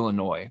have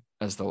Illinois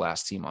as the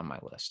last team on my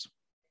list.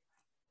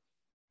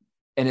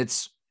 And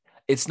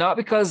it's not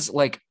because,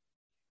 like,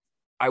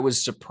 I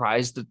was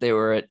surprised that they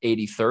were at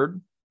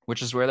 83rd,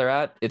 which is where they're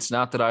at. It's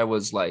not that I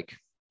was like,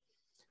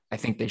 I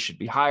think they should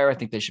be higher, I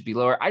think they should be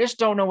lower. I just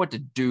don't know what to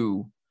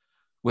do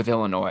with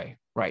Illinois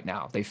right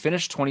now. They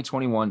finished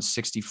 2021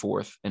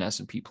 64th in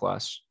S&P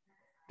Plus.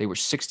 They were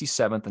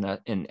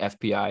 67th in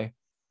FPI,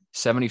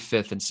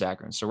 75th in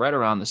Saccharin. So right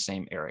around the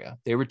same area.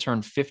 They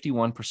returned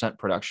 51%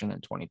 production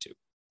in 22,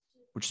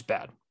 which is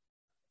bad.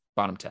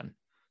 Bottom 10.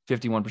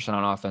 51%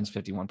 on offense,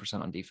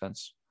 51% on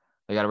defense.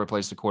 They got to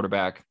replace the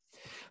quarterback.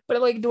 But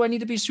like, do I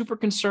need to be super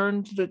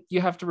concerned that you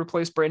have to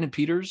replace Brandon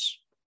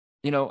Peters,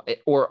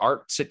 or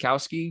Art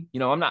Sitkowski?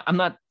 I'm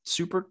not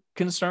super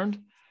concerned.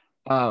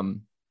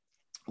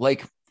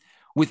 Like,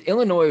 with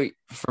Illinois,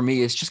 for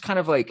me, it's just kind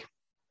of like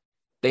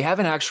they have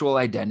an actual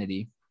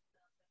identity.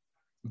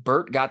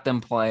 Burt got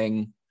them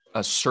playing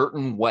a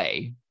certain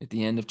way at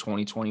the end of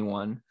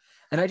 2021.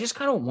 And I just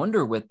kind of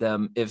wonder with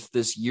them if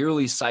this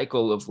yearly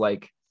cycle of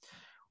like,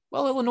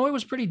 well, Illinois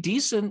was pretty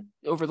decent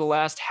over the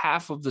last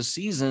half of the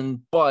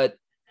season, but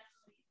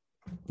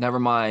never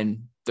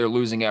mind, they're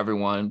losing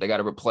everyone. They got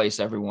to replace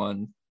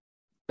everyone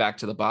back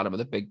to the bottom of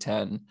the Big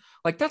Ten.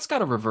 Like, that's got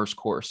to reverse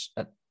course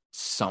at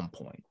some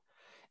point.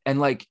 And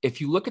like,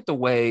 if you look at the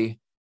way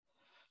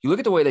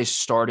they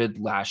started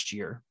last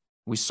year,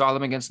 we saw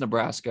them against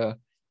Nebraska,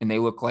 and they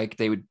look like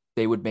they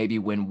would maybe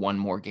win one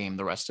more game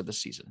the rest of the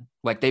season.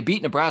 Like, they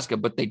beat Nebraska,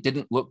 but they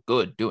didn't look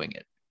good doing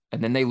it.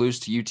 And then they lose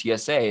to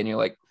UTSA, and you're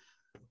like,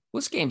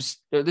 well,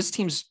 this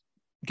team's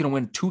going to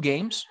win 2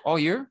 games all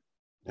year,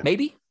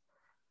 maybe.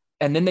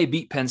 And then they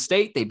beat Penn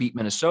State, they beat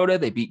Minnesota,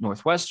 they beat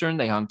Northwestern,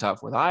 they hung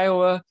tough with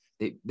Iowa,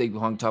 they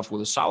hung tough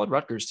with a solid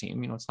Rutgers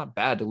team. It's not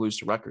bad to lose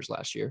to Rutgers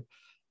last year.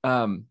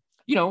 Do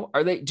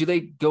they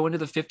go into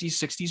the 50s,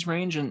 60s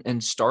range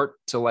and start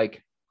to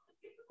like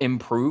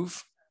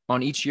improve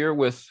on each year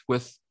with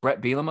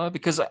Brett Bielema?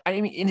 Because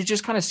I mean, and it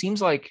just kind of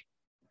seems like,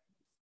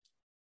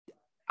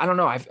 I don't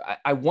know.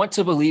 I want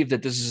to believe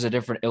that this is a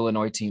different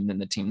Illinois team than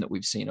the team that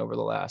we've seen over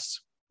the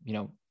last,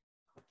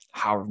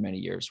 however many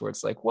years, where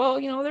it's like, well,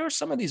 there are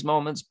some of these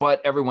moments,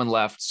 but everyone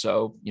left.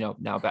 So,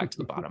 now back to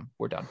the bottom,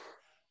 we're done.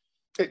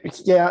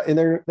 Yeah. And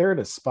they're at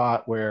a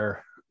spot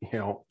where,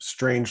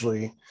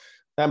 strangely,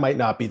 that might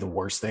not be the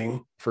worst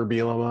thing for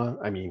Bielema.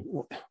 I mean,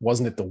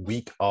 wasn't it the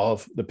week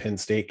of the Penn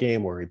State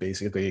game where he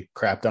basically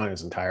crapped on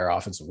his entire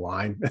offensive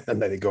line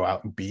and then they go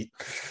out and beat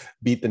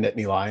the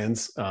Nittany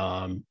Lions?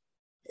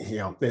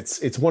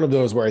 It's one of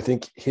those where I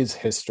think his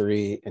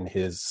history and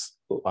his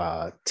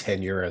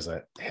tenure as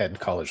a head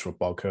college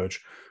football coach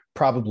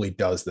probably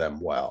does them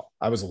well.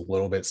 I was a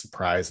little bit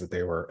surprised that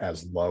they were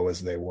as low as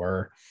they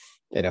were.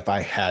 And if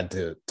I had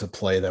to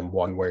play them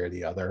one way or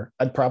the other,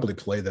 I'd probably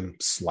play them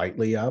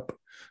slightly up,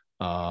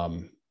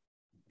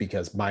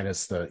 because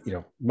minus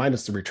the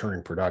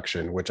returning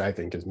production, which I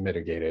think is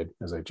mitigated,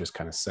 as I just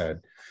kind of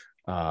said.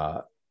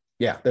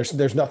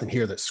 There's nothing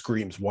here that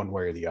screams one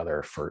way or the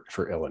other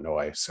for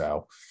Illinois.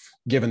 So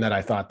given that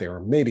I thought they were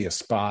maybe a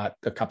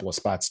couple of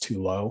spots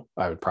too low,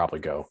 I would probably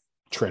go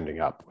trending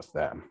up with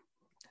them.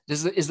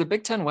 Is the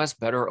Big Ten West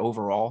better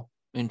overall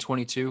in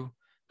 22?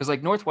 Because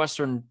like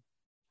Northwestern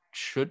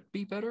should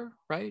be better,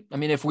 right? I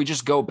mean, if we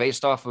just go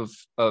based off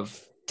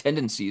of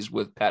tendencies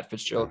with Pat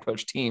Fitzgerald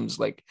coach teams,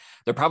 like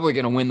they're probably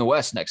going to win the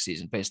West next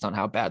season based on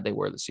how bad they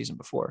were the season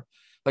before.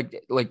 Like,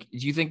 do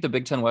you think the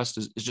Big Ten West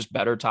is just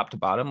better top to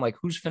bottom? Like,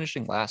 who's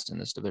finishing last in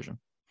this division?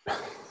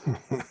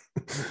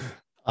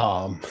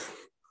 Can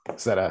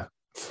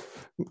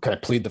I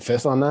plead the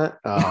fifth on that?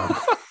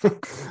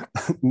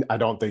 I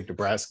don't think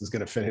Nebraska is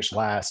going to finish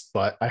last,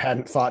 but I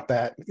hadn't thought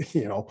that,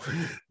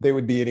 they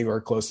would be anywhere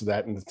close to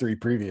that in the 3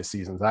 previous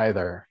seasons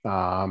either.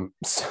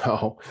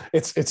 So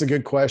it's a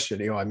good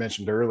question. I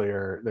mentioned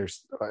earlier,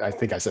 I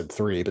think I said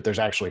 3, but there's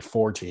actually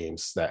 4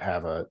 teams that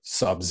have a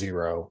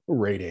sub-0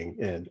 rating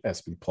in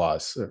SB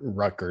Plus: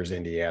 Rutgers,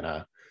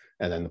 Indiana,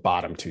 and then the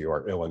bottom 2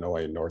 are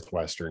Illinois and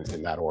Northwestern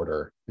in that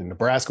order. And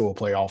Nebraska will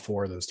play all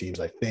 4 of those teams,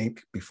 I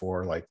think,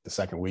 before like the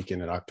second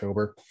weekend in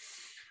October.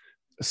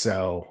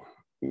 So,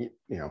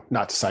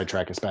 not to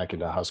sidetrack us back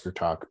into Husker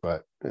talk,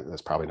 but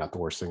that's probably not the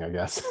worst thing, I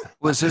guess.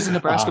 Well, this is a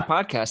Nebraska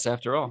podcast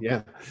after all.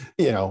 Yeah.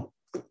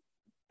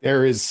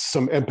 There is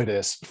some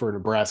impetus for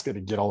Nebraska to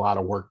get a lot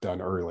of work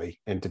done early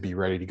and to be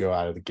ready to go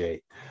out of the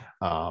gate.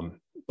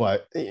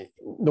 But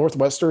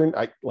Northwestern,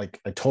 I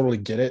totally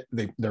get it.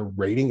 Their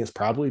rating is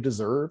probably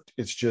deserved.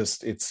 It's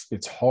just,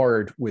 it's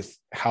hard with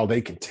how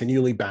they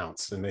continually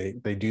bounce, and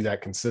they do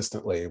that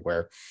consistently,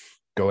 where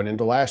going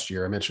into last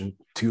year, I mentioned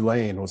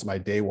Tulane was my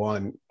day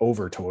one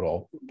over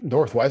total.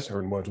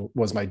 Northwestern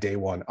was my day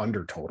one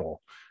under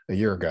total a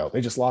year ago.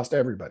 They just lost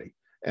everybody.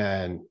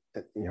 And,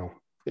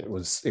 it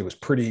was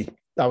pretty,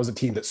 that was a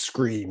team that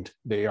screamed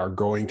they are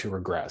going to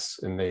regress,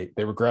 and they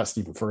regressed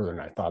even further than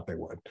I thought they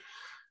would.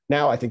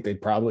 Now I think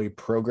they'd probably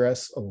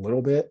progress a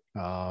little bit.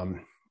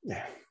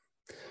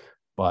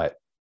 But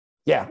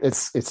yeah,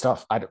 it's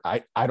tough.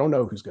 I don't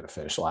know who's going to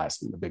finish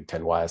last in the Big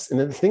Ten West. And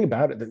then the thing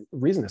about it, the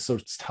reason it's so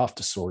tough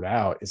to sort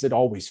out is it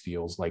always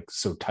feels like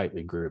so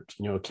tightly grouped.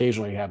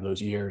 Occasionally you have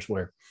those years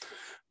where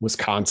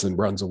Wisconsin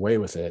runs away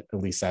with it. At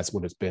least that's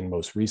what it's been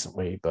most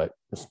recently. But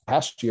this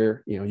past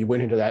year, you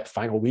went into that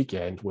final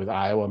weekend with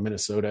Iowa,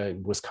 Minnesota,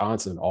 and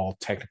Wisconsin all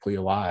technically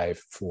alive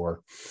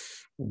for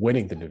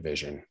winning the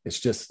division.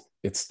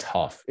 It's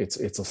tough. It's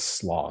a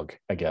slog,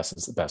 I guess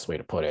is the best way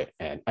to put it.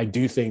 And I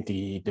do think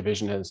the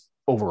division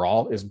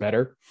overall is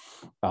better.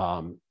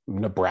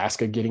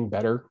 Nebraska getting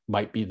better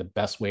might be the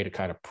best way to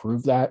kind of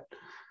prove that.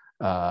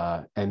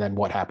 And then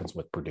what happens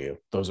with Purdue?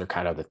 Those are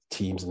kind of the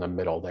teams in the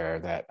middle there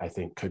that I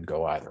think could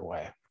go either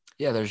way.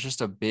 Yeah, there's just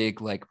a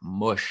big like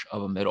mush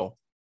of a middle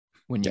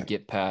when you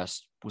get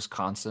past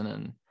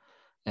Wisconsin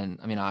and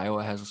I mean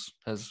Iowa has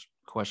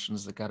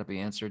questions that got to be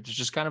answered. It's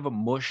just kind of a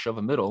mush of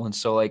a middle. And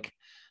so like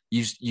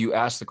you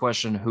ask the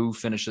question, who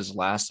finishes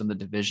last in the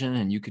division,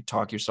 and you could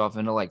talk yourself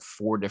into like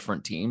 4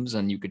 different teams,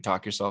 and you could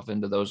talk yourself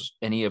into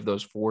any of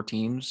those 4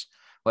 teams,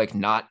 like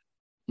not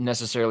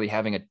necessarily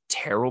having a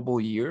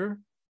terrible year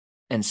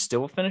and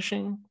still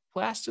finishing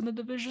last in the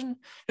division,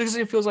 because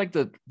it feels like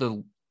the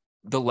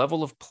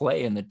level of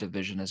play in the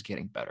division is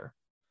getting better.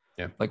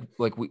 Yeah.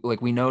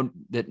 Like we know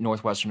that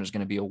Northwestern is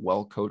going to be a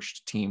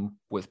well-coached team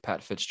with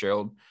Pat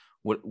Fitzgerald.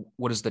 What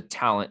does the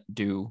talent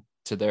do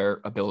to their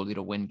ability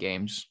to win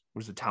games? What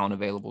does the talent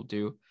available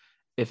do?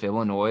 if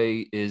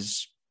Illinois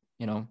is,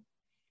 you know,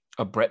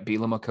 a Brett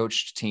Bielema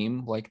coached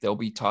team, like they'll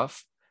be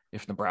tough.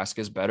 If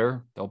Nebraska is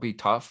better, they'll be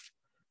tough.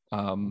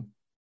 You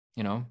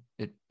know,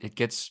 it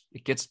gets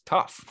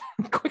tough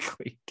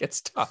quickly. It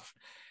gets tough.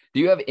 Do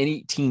you have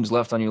any teams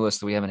left on your list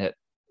that we haven't hit?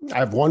 I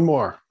have one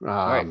more. All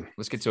right,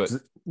 let's get to it.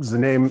 Does the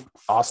name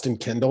Austin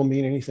Kendall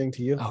mean anything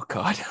to you? Oh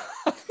God.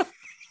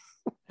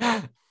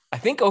 I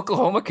think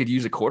Oklahoma could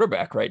use a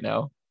quarterback right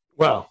now.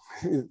 Well,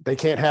 they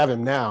can't have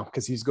him now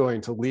because he's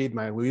going to lead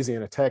my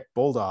Louisiana Tech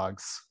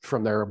Bulldogs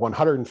from their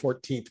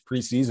 114th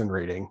preseason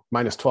rating,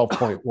 minus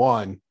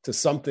 12.1, to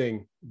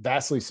something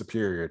vastly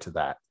superior to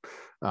that.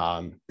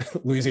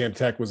 Louisiana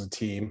Tech was a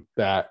team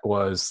that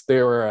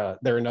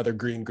they're another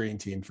green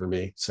team for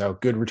me. So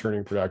good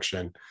returning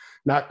production,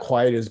 not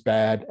quite as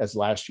bad as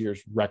last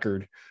year's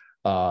record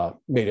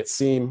made it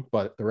seem,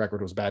 but the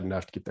record was bad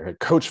enough to get their head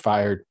coach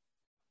fired.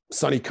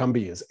 Sonny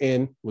Cumbie is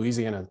in.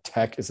 Louisiana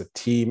Tech is a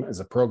team,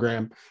 as a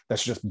program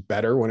that's just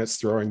better when it's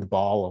throwing the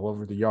ball all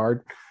over the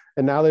yard.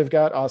 And now they've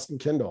got Austin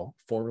Kendall,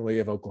 formerly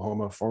of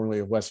Oklahoma, formerly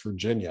of West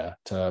Virginia,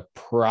 to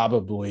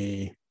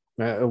probably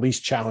at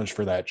least challenge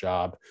for that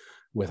job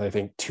with, I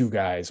think, 2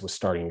 guys with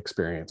starting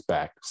experience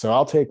back. So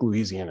I'll take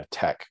Louisiana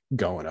Tech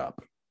going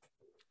up.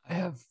 I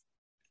have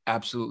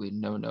absolutely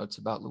no notes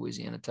about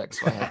Louisiana Tech,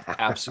 so I have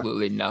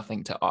absolutely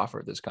nothing to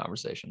offer this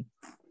conversation.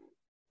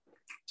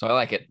 So I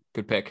like it.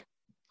 Good pick.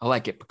 I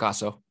like it,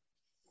 Picasso.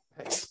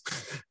 Thanks.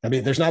 I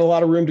mean, there's not a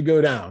lot of room to go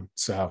down,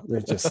 so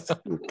it just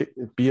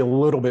be a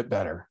little bit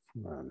better.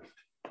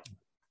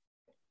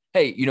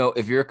 Hey, you know,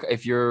 if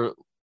you're,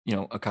 you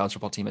know, a college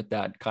football team at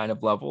that kind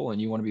of level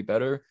and you want to be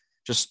better,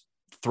 just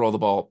throw the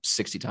ball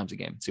 60 times a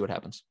game, see what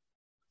happens.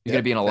 You're going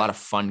to be in a lot of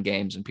fun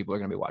games and people are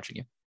going to be watching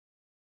you.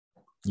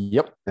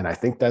 Yep. And I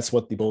think that's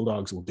what the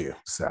Bulldogs will do.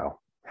 So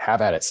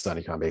have at it,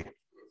 Sonny Cumbie.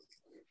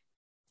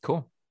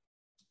 Cool.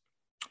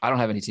 I don't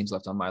have any teams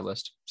left on my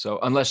list. So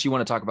unless you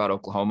want to talk about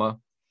Oklahoma,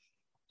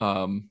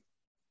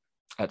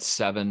 at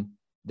 7,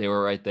 they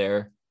were right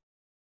there.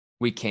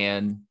 We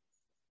can,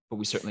 but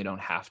we certainly don't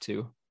have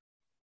to.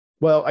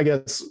 Well, I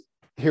guess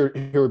here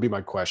would be my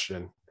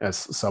question as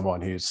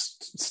someone who's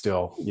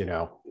still, you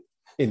know,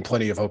 in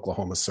plenty of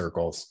Oklahoma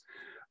circles,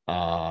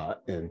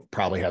 and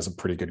probably has a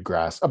pretty good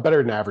grasp, a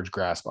better than average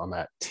grasp on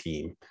that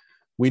team.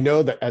 We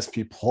know that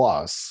SP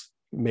Plus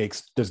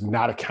does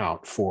not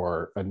account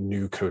for a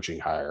new coaching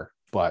hire.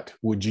 But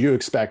would you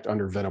expect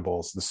under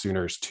Venables the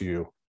Sooners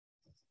to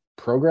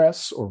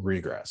progress or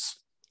regress?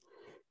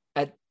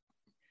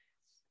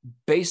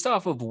 Based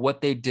off of what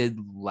they did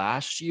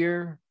last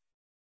year,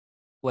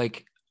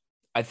 like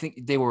I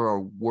think they were a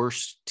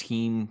worse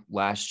team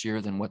last year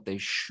than what they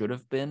should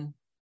have been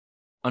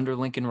under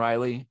Lincoln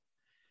Riley.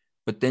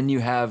 But then you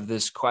have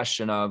this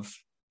question of,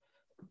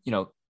 you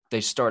know, they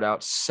start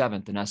out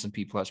 7th in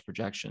S&P Plus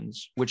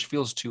projections, which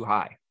feels too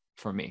high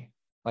for me.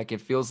 Like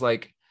it feels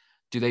like,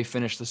 do they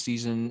finish the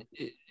season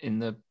in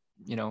the,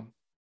 you know,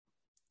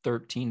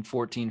 13,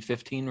 14,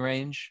 15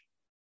 range?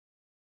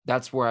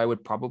 That's where I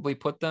would probably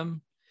put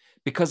them,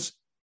 because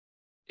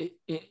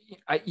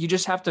you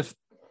just have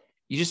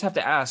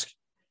to ask,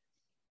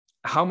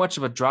 how much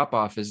of a drop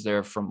off is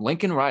there from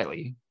Lincoln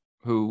Riley,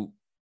 who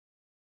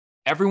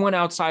everyone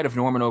outside of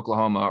Norman,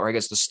 Oklahoma, or I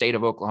guess the state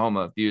of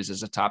Oklahoma, views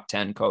as a top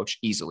 10 coach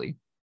easily,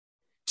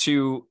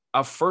 to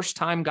a first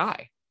time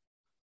guy?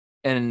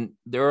 And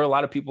there are a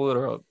lot of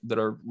people that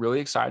are really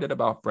excited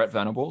about Brett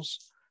Venables,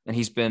 and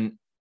he's been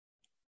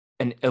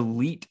an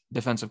elite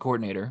defensive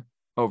coordinator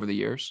over the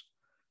years.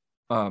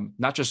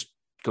 Not just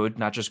good,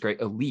 not just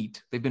great,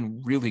 elite. They've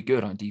been really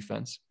good on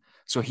defense.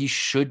 So he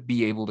should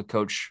be able to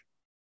coach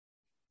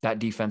that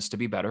defense to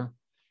be better.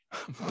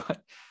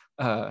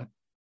 But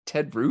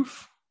Ted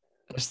Roof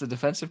as the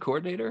defensive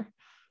coordinator,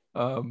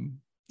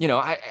 you know,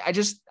 I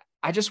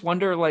just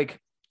wonder, like,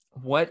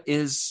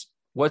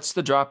 what's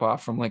the drop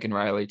off from Lincoln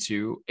Riley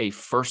to a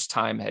first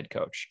time head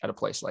coach at a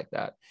place like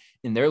that?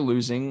 And they're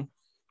losing,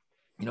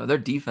 you know, their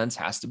defense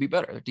has to be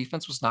better. Their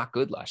defense was not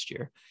good last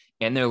year.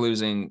 And they're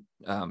losing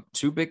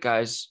 2 big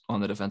guys on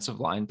the defensive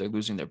line. They're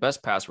losing their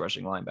best pass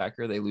rushing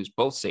linebacker. They lose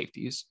both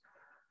safeties.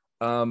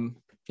 You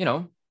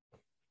know,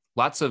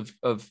 lots of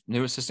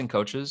new assistant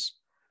coaches.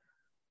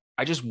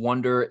 I just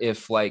wonder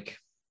if, like,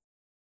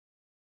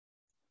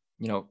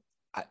 you know,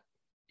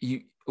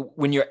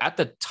 when you're at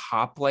the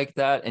top like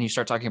that and you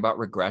start talking about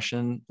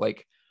regression,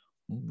 like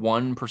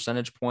 1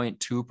 percentage point,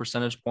 2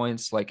 percentage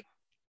points, like,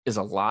 is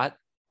a lot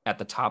at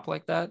the top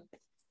like that.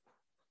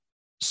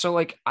 So,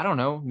 like, I don't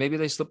know, maybe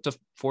they slipped to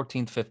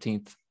 14th,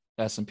 15th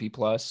S&P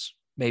Plus.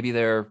 Maybe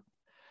they're,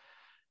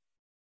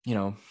 you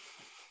know,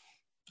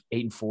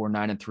 8-4,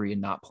 9-3,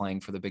 and not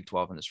playing for the Big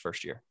 12 in his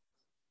first year.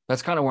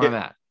 That's kind of where I'm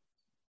at.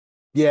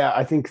 Yeah,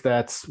 I think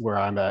that's where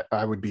I'm at.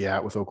 I would be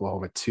at with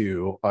Oklahoma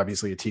too.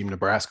 Obviously, a team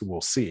Nebraska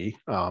will see,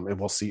 and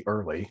we'll see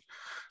early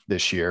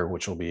this year,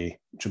 which will be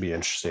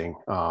interesting.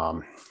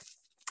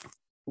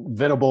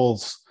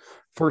 Venables,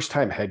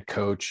 first-time head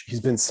coach.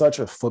 He's been such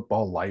a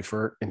football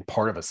lifer and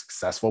part of a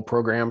successful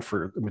program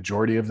for the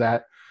majority of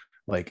that.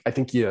 Like, I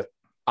think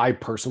I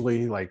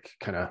personally, like,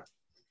 kind of,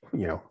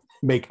 you know,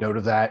 make note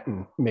of that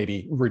and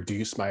maybe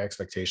reduce my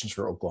expectations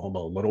for Oklahoma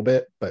a little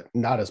bit, but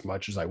not as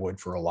much as I would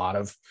for a lot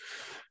of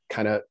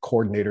kind of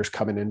coordinators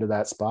coming into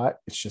that spot.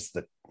 It's just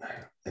that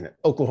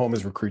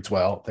Oklahoma's recruits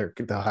well.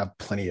 They'll have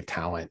plenty of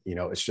talent.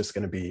 It's just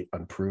going to be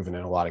unproven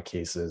in a lot of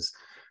cases.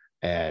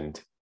 And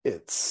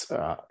it's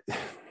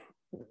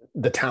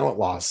the talent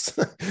loss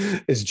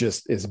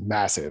is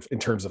massive in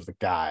terms of the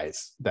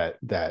guys that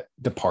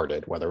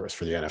departed, whether it was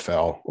for the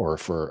NFL or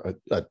for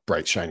a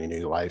bright, shiny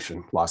new life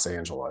in Los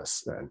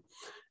Angeles. And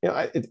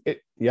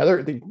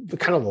the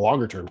kind of the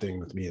longer term thing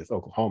with me with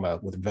Oklahoma,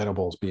 with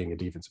Venables being a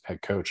defensive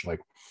head coach,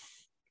 like,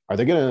 are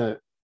they gonna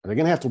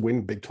have to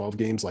win Big 12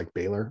 games like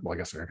Baylor? Well, I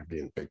guess they're not gonna be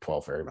in Big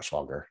 12 very much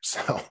longer.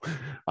 So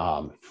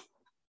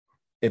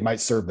it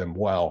might serve them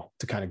well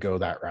to kind of go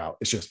that route.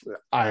 It's just,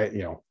 I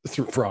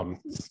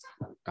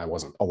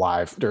wasn't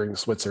alive during the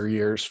Switzer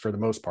years for the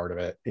most part of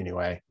it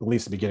anyway, at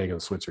least the beginning of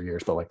the Switzer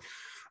years, but like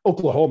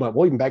Oklahoma,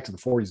 well, even back to the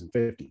 40s and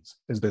 50s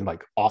has been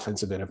like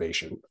offensive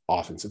innovation.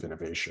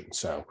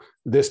 So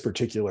this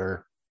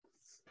particular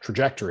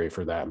trajectory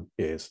for them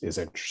is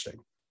interesting.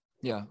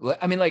 Yeah.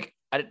 I mean, like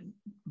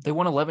they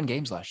won 11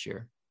 games last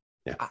year.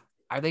 Yeah.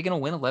 Are they going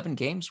to win 11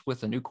 games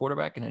with a new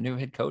quarterback and a new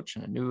head coach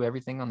and a new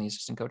everything on the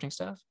assistant coaching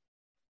staff?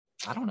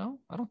 I don't know.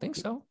 I don't think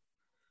so.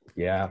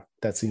 Yeah,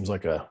 that seems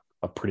like a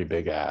pretty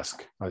big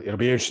ask. It'll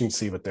be interesting to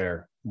see what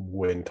their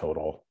win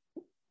total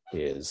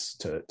is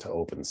to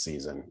open the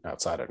season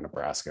outside of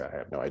Nebraska. I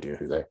have no idea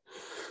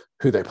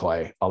who they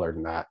play other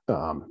than that.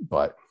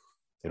 But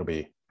it'll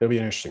be an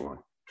interesting one.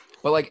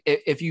 Well, like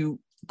if you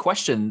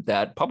question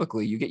that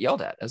publicly, you get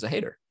yelled at as a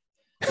hater.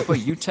 They play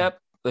UTEP,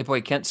 they play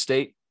Kent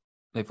State,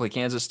 they play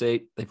Kansas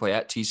State, they play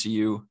at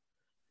TCU,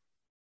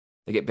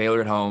 they get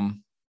Baylor at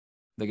home,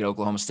 they get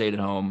Oklahoma State at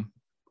home,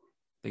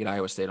 they get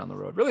Iowa State on the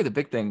road. Really the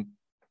big thing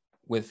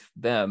with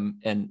them,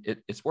 and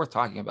it's worth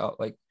talking about,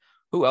 like,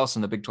 who else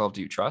in the Big 12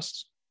 do you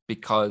trust?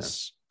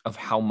 Because of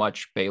how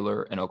much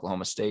Baylor and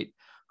Oklahoma State,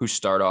 who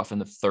start off in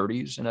the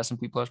 30s in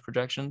S&P Plus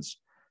projections,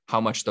 how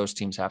much those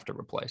teams have to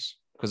replace,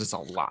 because it's a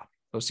lot.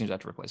 Those teams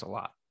have to replace a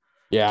lot.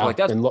 Yeah. So,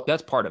 like,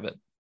 that's part of it.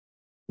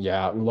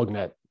 Yeah. I'm looking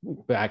at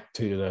back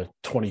to the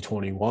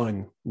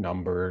 2021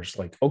 numbers,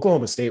 like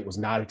Oklahoma State was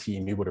not a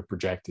team you would have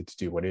projected to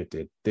do what it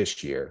did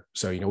this year.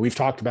 So, we've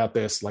talked about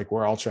this, like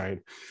we're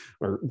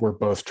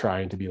both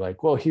trying to be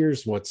like, well,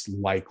 here's what's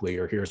likely,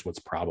 or here's what's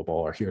probable,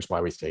 or here's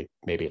why we think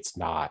maybe it's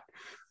not.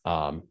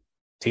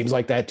 Teams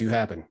like that do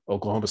happen.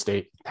 Oklahoma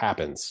State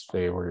happens.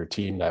 They were a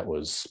team that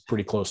was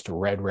pretty close to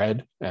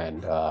red,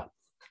 and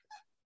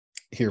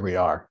here we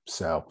are.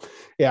 So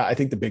yeah, I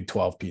think the Big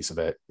 12 piece of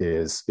it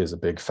is a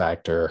big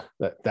factor.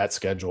 That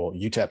schedule,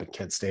 UTEP and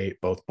Kent State,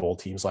 both bowl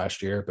teams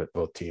last year, but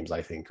both teams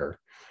I think are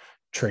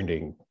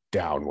trending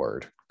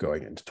downward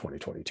going into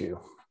 2022.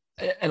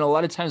 And a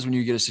lot of times when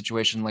you get a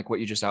situation like what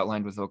you just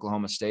outlined with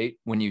Oklahoma State,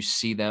 when you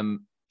see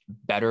them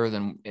better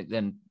than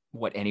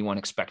what anyone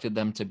expected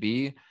them to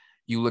be,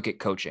 you look at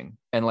coaching.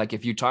 And like,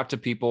 if you talk to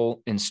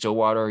people in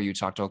Stillwater, or you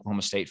talk to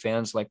Oklahoma State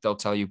fans, like they'll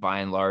tell you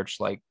by and large,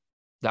 like,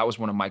 that was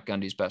one of Mike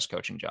Gundy's best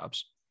coaching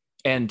jobs.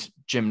 And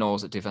Jim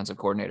Knowles, at defensive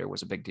coordinator,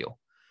 was a big deal.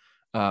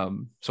 So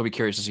I'll be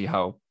curious to see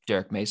how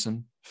Derek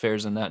Mason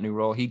fares in that new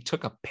role. He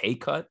took a pay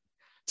cut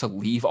to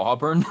leave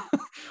Auburn,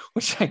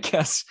 which I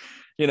guess,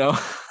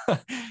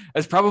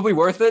 is probably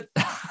worth it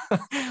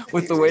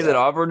with the way that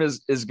Auburn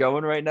is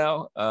going right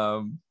now.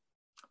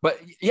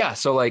 But yeah,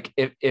 so like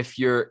if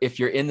you're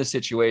in the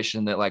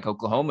situation that like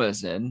Oklahoma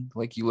is in,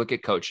 like you look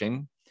at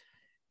coaching,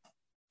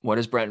 what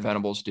does Brent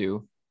Venables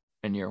do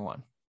in year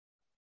one?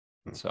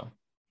 So,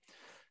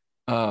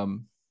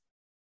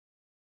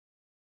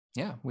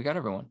 yeah, we got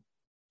everyone.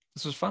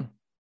 This was fun.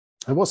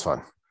 It was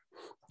fun.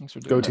 Thanks for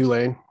doing Go this.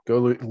 Tulane.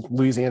 Go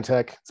Louisiana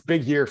Tech. It's a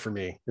big year for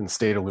me in the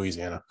state of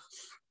Louisiana.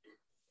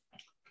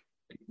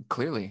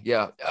 Clearly,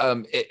 yeah.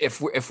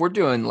 If we're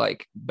doing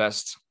like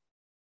best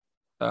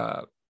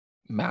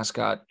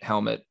mascot,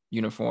 helmet,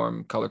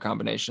 uniform, color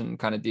combination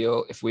kind of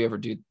deal, if we ever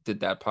did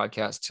that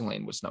podcast,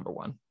 Tulane was number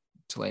one.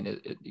 Tulane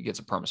it gets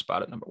a perma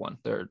spot at number one.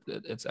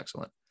 It's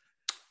excellent.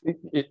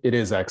 It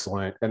is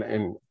excellent.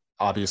 And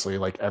obviously,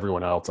 like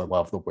everyone else, I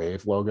love the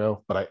Wave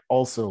logo, but I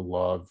also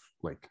love,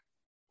 like,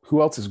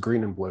 who else is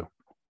green and blue?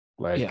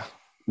 Like,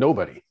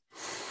 nobody.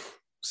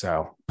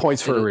 So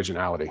points for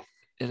originality.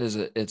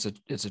 It's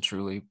a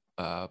truly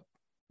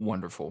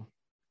wonderful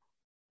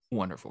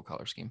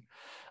color scheme.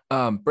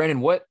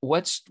 Brandon,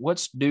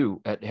 what's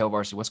due at Hail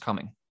Varsity? What's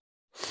coming?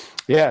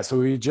 Yeah, so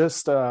we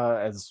just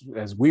as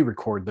we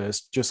record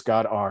this, just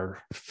got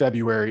our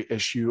February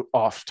issue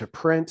off to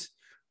print.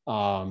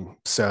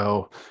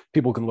 So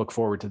people can look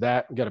forward to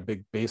that. We got a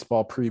big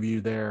baseball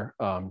preview there.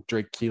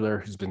 Drake Keeler,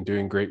 who's been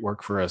doing great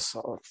work for us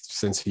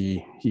since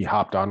he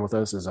hopped on with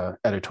us as an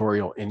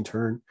editorial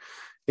intern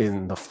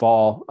in the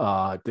fall,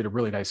 did a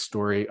really nice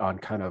story on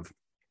kind of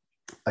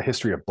a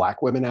history of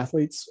Black women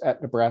athletes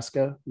at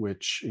Nebraska,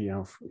 which,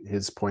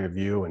 his point of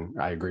view, and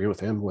I agree with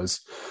him,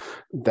 was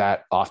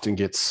that often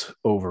gets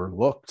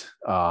overlooked.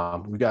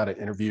 We got an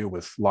interview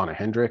with Lana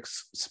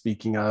Hendricks,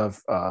 speaking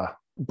of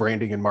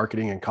branding and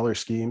marketing and color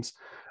schemes.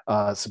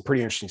 some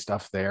pretty interesting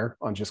stuff there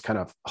on just kind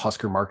of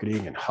Husker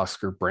marketing and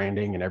Husker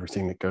branding and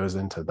everything that goes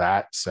into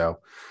that. So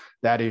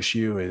that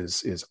issue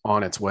is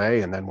on its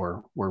way. And then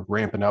we're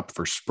ramping up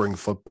for spring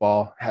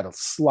football. Had a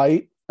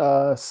slight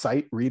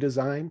site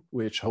redesign,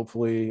 which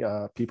hopefully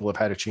people have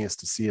had a chance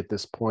to see at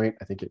this point.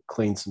 I think it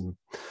cleaned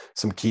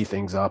some key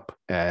things up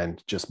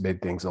and just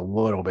made things a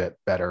little bit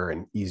better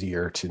and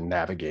easier to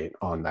navigate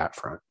on that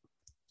front.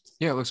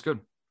 Yeah, it looks good.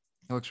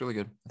 It looks really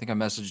good. I think I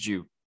messaged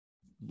you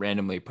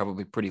randomly,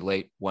 probably pretty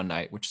late one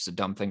night, which is a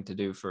dumb thing to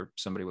do for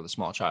somebody with a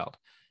small child.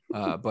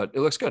 But it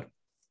looks good.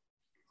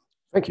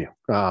 Thank you.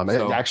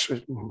 It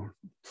actually,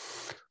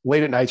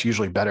 late at night's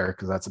usually better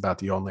because that's about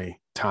the only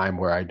time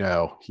where I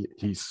know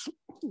he's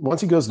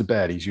once he goes to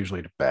bed, he's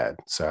usually to bed.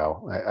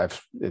 So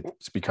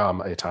it's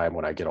become a time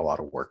when I get a lot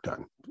of work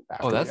done.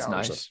 After that's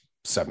nice.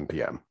 7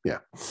 p.m. Yeah.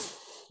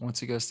 Once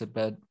he goes to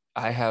bed,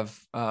 I have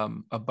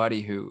a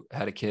buddy who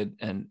had a kid,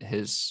 and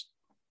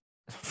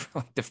for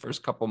like the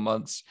first couple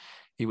months,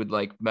 he would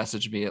like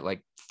message me at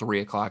like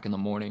 3 o'clock in the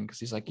morning because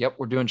he's like, "Yep,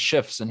 we're doing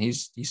shifts," and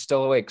he's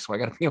still awake, so I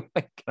gotta be awake.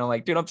 And I'm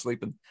like, "Dude, I'm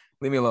sleeping.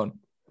 Leave me alone."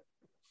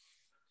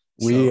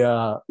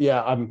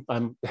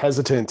 I'm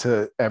hesitant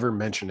to ever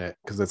mention it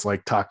because it's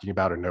like talking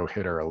about a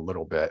no-hitter a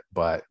little bit,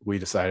 but we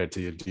decided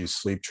to do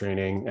sleep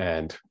training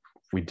and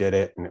we did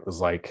it, and it was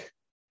like,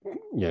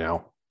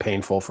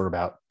 painful for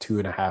about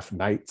 2.5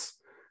 nights,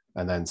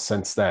 and then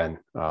since then,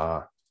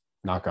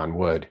 knock on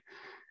wood,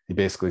 he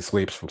basically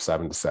sleeps from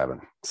 7 to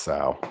 7.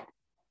 So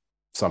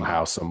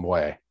somehow, some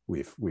way,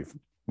 we've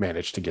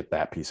managed to get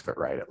that piece of it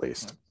right, at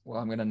least. Well,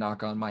 I'm going to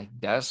knock on my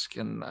desk,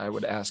 and I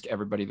would ask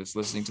everybody that's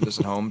listening to this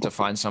at home to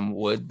find some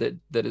wood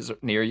that is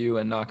near you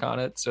and knock on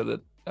it so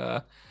that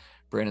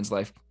Brandon's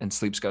life and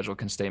sleep schedule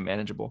can stay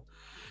manageable.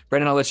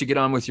 Brandon, I'll let you get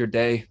on with your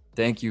day.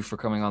 Thank you for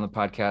coming on the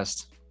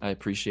podcast. I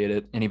appreciate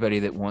it. Anybody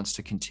that wants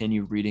to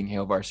continue reading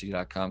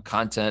HailVarsity.com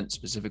content,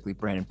 specifically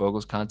Brandon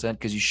Vogel's content,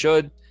 because you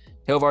should,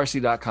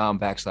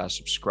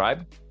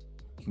 HailVarsity.com/subscribe.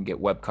 You can get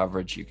web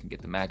coverage. You can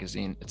get the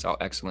magazine. It's all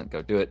excellent.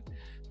 Go do it.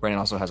 Brandon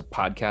also has a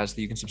podcast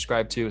that you can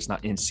subscribe to. It's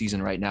not in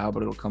season right now,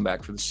 but it'll come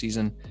back for the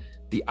season.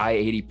 The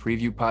I-80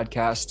 Preview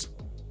podcast.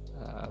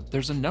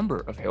 There's a number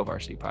of Hail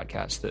Varsity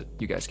podcasts that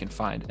you guys can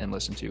find and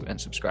listen to and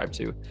subscribe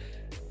to.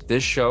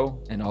 This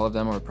show and all of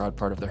them are a proud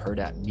part of the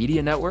Hurrdat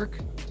Media Network.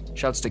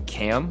 Shouts to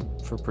Cam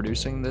for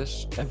producing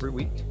this every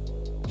week.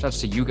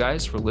 Shouts to you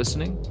guys for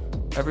listening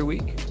every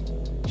week.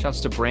 Shouts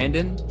to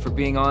Brandon for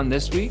being on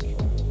this week.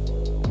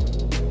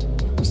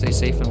 Stay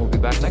safe, and we'll be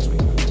back next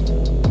week.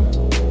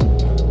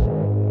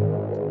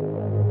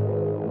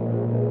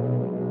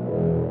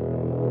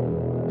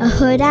 A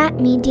Hurrdat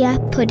Media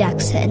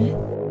Production.